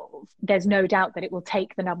resolve, there's no doubt that it will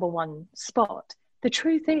take the number one spot. The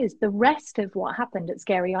truth is the rest of what happened at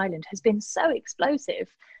Scary Island has been so explosive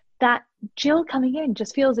that Jill coming in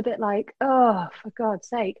just feels a bit like, oh, for God's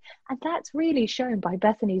sake. And that's really shown by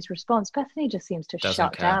Bethenny's response. Bethenny just seems to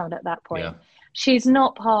shut down at that point. Yeah. She's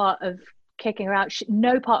not part of kicking her out.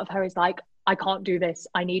 No part of her is like, I can't do this,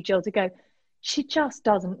 I need Jill to go. She just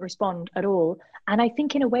doesn't respond at all. And I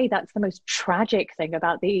think in a way that's the most tragic thing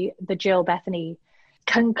about the Jill Bethenny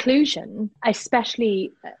conclusion,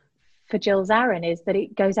 especially for Jill Zarin, is that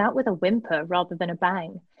it goes out with a whimper rather than a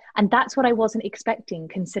bang. And that's what I wasn't expecting,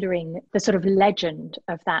 considering the sort of legend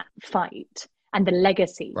of that fight and the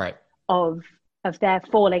legacy of their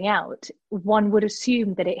falling out. One would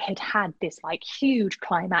assume that it had this like huge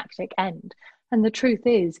climactic end. And the truth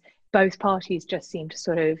is, both parties just seem to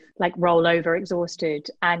sort of like roll over exhausted.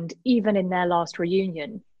 And even in their last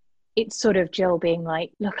reunion, it's sort of Jill being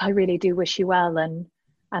like, look, I really do wish you well. And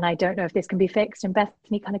I don't know if this can be fixed. And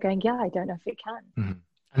Bethenny kind of going, yeah, I don't know if it can.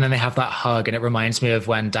 And then they have that hug, and it reminds me of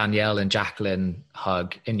when Danielle and Jacqueline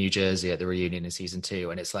hug in New Jersey at the reunion in season 2.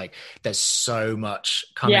 And it's like, there's so much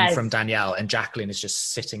coming from Danielle, and Jacqueline is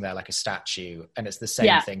just sitting there like a statue. And it's the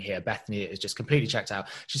same thing here. Bethenny is just completely checked out.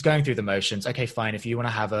 She's going through the motions. Okay, fine. If you want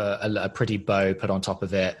to have a pretty bow put on top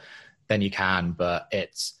of it, then you can, but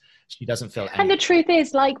she doesn't feel anything. And the truth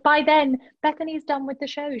is, like, by then, Bethenny's done with the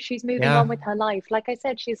show. She's moving on with her life. Like I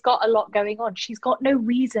said, she's got a lot going on. She's got no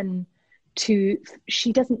reason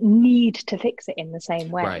she doesn't need to fix it in the same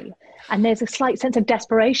way. And there's a slight sense of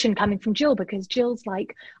desperation coming from Jill, because Jill's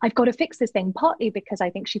like, I've got to fix this thing, partly because I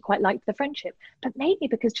think she quite liked the friendship, but mainly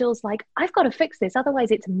because Jill's like, I've got to fix this, otherwise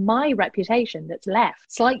it's my reputation that's left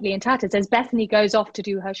slightly in tatters as Bethenny goes off to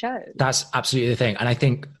do her show. That's absolutely the thing. And I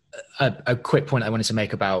think a quick point I wanted to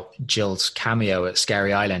make about Jill's cameo at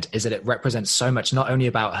Scary Island is that it represents so much, not only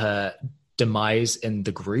about her demise in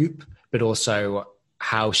the group, but also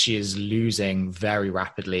how she is losing very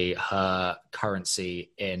rapidly her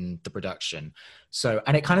currency in the production. So,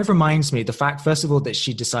 and it kind of reminds me, the fact, first of all, that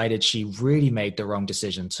she decided she really made the wrong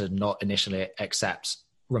decision to not initially accept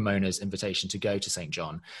Ramona's invitation to go to St.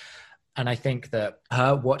 John. And I think that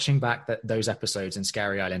her watching back those episodes in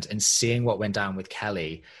Scary Island and seeing what went down with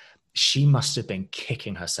Kelly, she must have been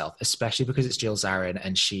kicking herself, especially because it's Jill Zarin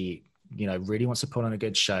and she, you know, really wants to put on a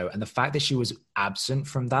good show. And the fact that she was absent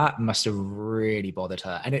from that must have really bothered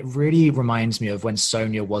her. And it really reminds me of when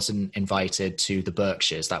Sonia wasn't invited to the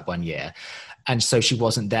Berkshires that one year. And so she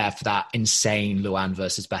wasn't there for that insane Luann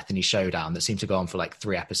versus Bethenny showdown that seemed to go on for like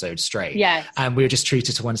 3 episodes straight. Yes. And we were just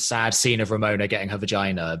treated to one sad scene of Ramona getting her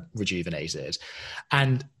vagina rejuvenated.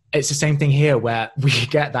 And it's the same thing here where we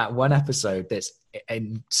get that one episode that's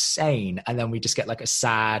insane. And then we just get like a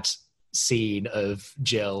sad scene of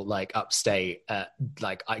Jill like upstate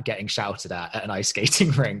like getting shouted at an ice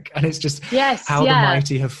skating rink. And it's just how the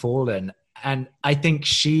mighty have fallen. And I think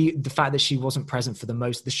the fact that she wasn't present for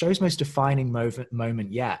the show's most defining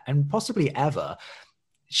moment yet, and possibly ever,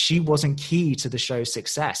 she wasn't key to the show's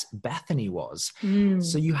success. Bethenny was.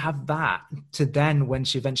 So you have that to then when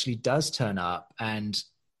she eventually does turn up and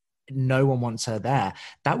no one wants her there.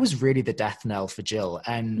 That was really the death knell for Jill.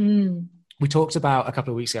 And we talked about a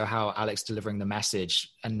couple of weeks ago how Alex delivering the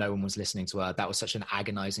message and no one was listening to her. That was such an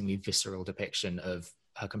agonizingly visceral depiction of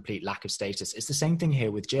her complete lack of status. It's the same thing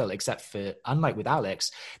here with Jill, except for, unlike with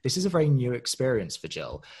Alex, this is a very new experience for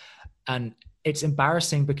Jill. And it's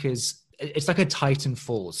embarrassing because it's like a Titan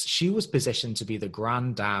falls. She was positioned to be the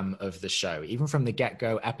grand dame of the show. Even from the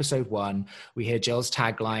get-go, episode 1, we hear Jill's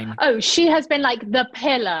tagline. Oh, she has been like the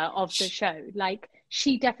pillar of the show. Like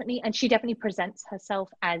she definitely presents herself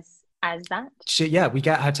as that. We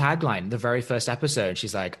get her tagline the very first episode.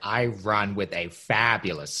 She's like, I run with a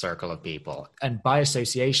fabulous circle of people. And by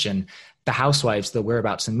association, the housewives that we're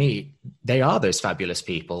about to meet, they are those fabulous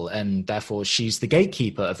people. And therefore she's the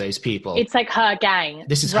gatekeeper of those people. It's like her gang.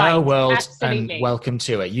 This is her world. Absolutely. And welcome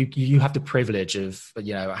to it. You have the privilege of,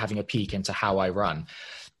 you know, having a peek into how I run.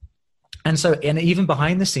 And so, and even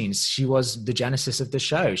behind the scenes, she was the genesis of the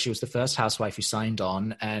show. She was the first housewife who signed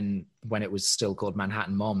on, and when it was still called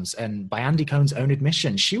Manhattan Moms. And by Andy Cohen's own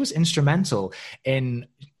admission, she was instrumental in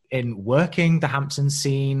working the Hampton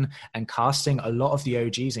scene and casting a lot of the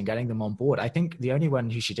OGs and getting them on board. I think the only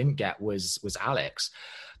one who she didn't get was Alex.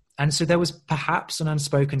 And so there was perhaps an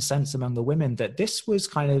unspoken sense among the women that this was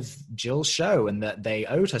kind of Jill's show and that they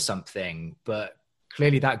owed her something, but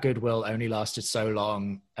clearly that goodwill only lasted so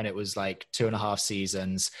long, and it was like 2.5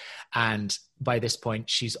 seasons. And by this point,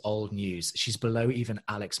 she's old news. She's below even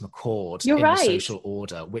Alex McCord the social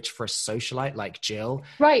order, which for a socialite like Jill,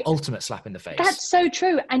 ultimate slap in the face. That's so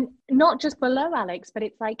true. And not just below Alex, but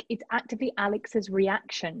it's like it's actively Alex's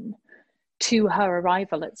reaction to her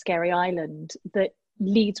arrival at Scary Island that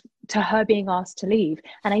leads to her being asked to leave.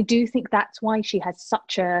 And I do think that's why she has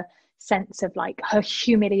such a sense of like her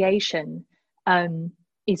humiliation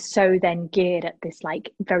is so then geared at this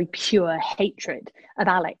like very pure hatred of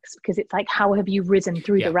Alex, because it's like, how have you risen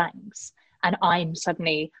through the ranks and I'm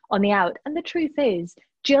suddenly on the out? And the truth is,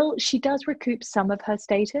 Jill, she does recoup some of her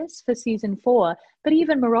status for season 4, but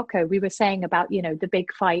even Morocco, we were saying about, you know, the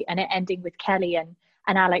big fight and it ending with Kelly and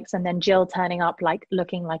Alex, and then Jill turning up like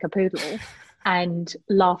looking like a poodle and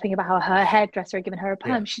laughing about how her hairdresser had given her a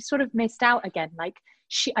perm. She sort of missed out again. Like,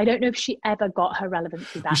 I don't know if she ever got her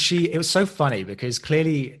relevancy back. It was so funny because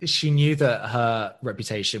clearly she knew that her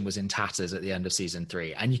reputation was in tatters at the end of season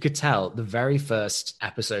 3. And you could tell the very first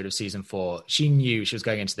episode of season 4, she knew she was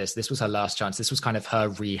going into this. This was her last chance. This was kind of her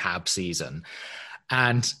rehab season.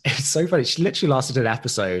 And it's so funny. She literally lasted an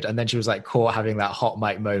episode and then she was like caught having that hot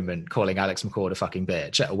mic moment calling Alex McCord a fucking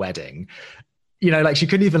bitch at a wedding. You know, like she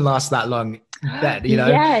couldn't even last that long then, you know?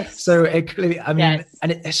 Yes. So it clearly, I mean,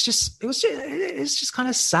 and it's just kind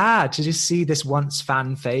of sad to just see this once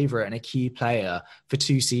fan favorite and a key player for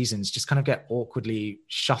 2 seasons just kind of get awkwardly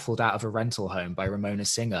shuffled out of a rental home by Ramona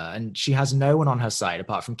Singer. And she has no one on her side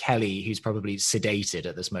apart from Kelly, who's probably sedated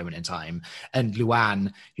at this moment in time, and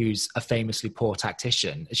Luann, who's a famously poor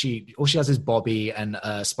tactician. All she has is Bobby and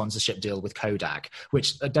a sponsorship deal with Kodak,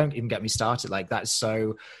 which don't even get me started. Like, that's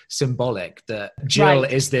so symbolic that Jill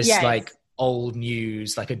is this like old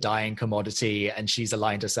news, like a dying commodity, and she's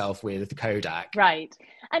aligned herself with Kodak. Right.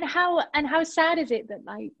 And how sad is it that,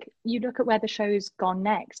 like, you look at where the show's gone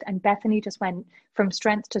next and Bethenny just went from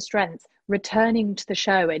strength to strength, returning to the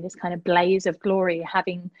show in this kind of blaze of glory,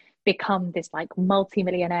 having become this like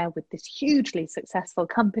multi-millionaire with this hugely successful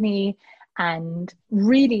company and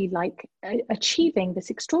really like achieving this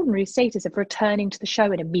extraordinary status of returning to the show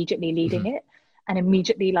and immediately leading it. and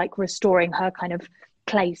immediately like restoring her kind of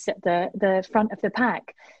place at the front of the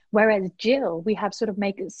pack. Whereas Jill, we have sort of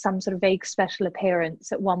make some sort of vague special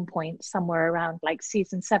appearance at one point, somewhere around like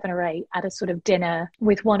season 7 or 8, at a sort of dinner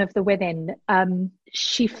with one of the women.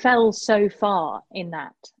 She fell so far in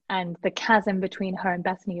that, and the chasm between her and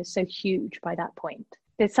Bethenny is so huge by that point.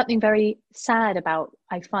 There's something very sad about,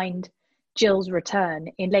 I find, Jill's return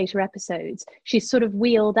in later episodes. She's sort of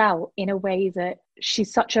wheeled out in a way that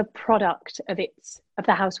she's such a product of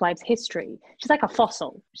the Housewives' history. She's like a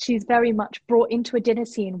fossil. She's very much brought into a dinner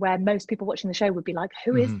scene where most people watching the show would be like,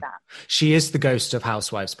 who is that? She is the ghost of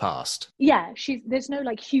Housewives past. Yeah, there's no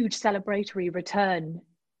like huge celebratory return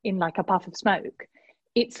in like a puff of smoke.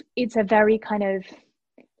 It's a very kind of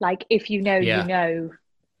like, if you know, you know,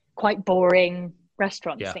 quite boring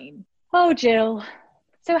restaurant scene. Oh, Jill.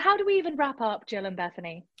 So how do we even wrap up Jill and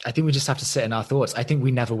Bethenny? I think we just have to sit in our thoughts. I think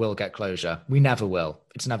we never will get closure. We never will.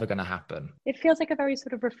 It's never going to happen. It feels like a very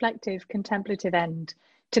sort of reflective, contemplative end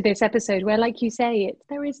to this episode where, like you say,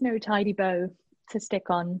 there is no tidy bow to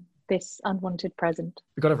stick on this unwanted present.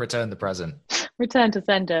 We've got to return the present. Return to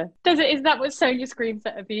sender. Isn't that what Sonia screams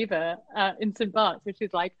at Aviva in St. Bart's, which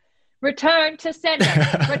is like, return to sender,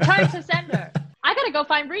 return to sender. I got to go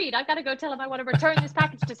find Reed. I've got to go tell him I want to return this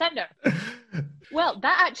package to sender. Well,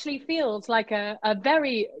 that actually feels like a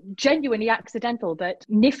very genuinely accidental but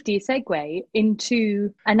nifty segue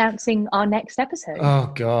into announcing our next episode.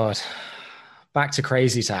 Oh, God. Back to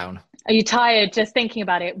Crazy Town. Are you tired just thinking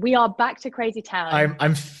about it? We are back to Crazy Town.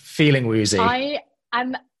 I'm feeling woozy.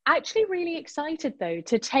 I'm actually really excited, though,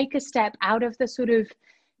 to take a step out of the sort of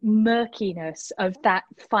murkiness of that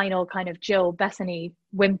final kind of Jill Bethenny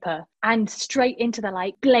whimper and straight into the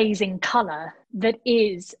like blazing colour that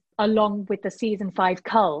is, along with the season 5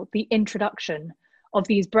 cull, the introduction of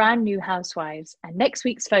these brand new housewives. And next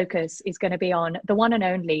week's focus is going to be on the one and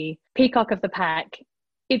only peacock of the pack.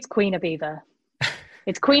 It's Queen Aviva.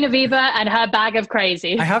 It's Queen Aviva and her bag of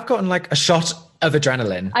crazy. I have gotten like a shot of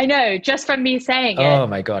adrenaline. I know, just from me saying it. Oh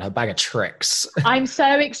my God, her bag of tricks. I'm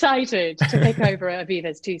so excited to pick over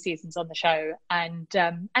Aviva's 2 seasons on the show and to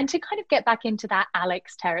kind of get back into that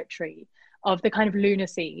Alex territory of the kind of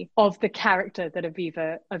lunacy of the character that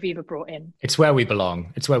Aviva brought in. It's where we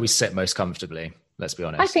belong. It's where we sit most comfortably, let's be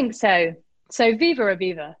honest. I think so. So Viva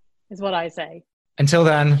Aviva is what I say. Until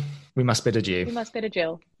then, we must bid adieu. We must bid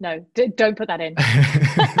adieu. No, don't put that in.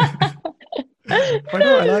 Why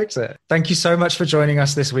not? I liked it. Thank you so much for joining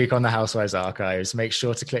us this week on the Housewives Archives. Make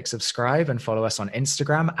sure to click subscribe and follow us on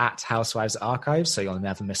Instagram at Housewives Archives so you'll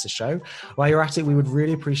never miss a show. While you're at it, we would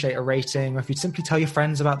really appreciate a rating, or if you'd simply tell your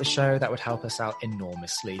friends about the show, that would help us out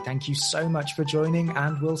enormously. Thank you so much for joining,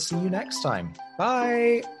 and we'll see you next time.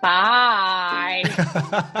 Bye. Bye.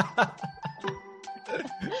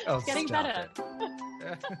 Oh, getting better.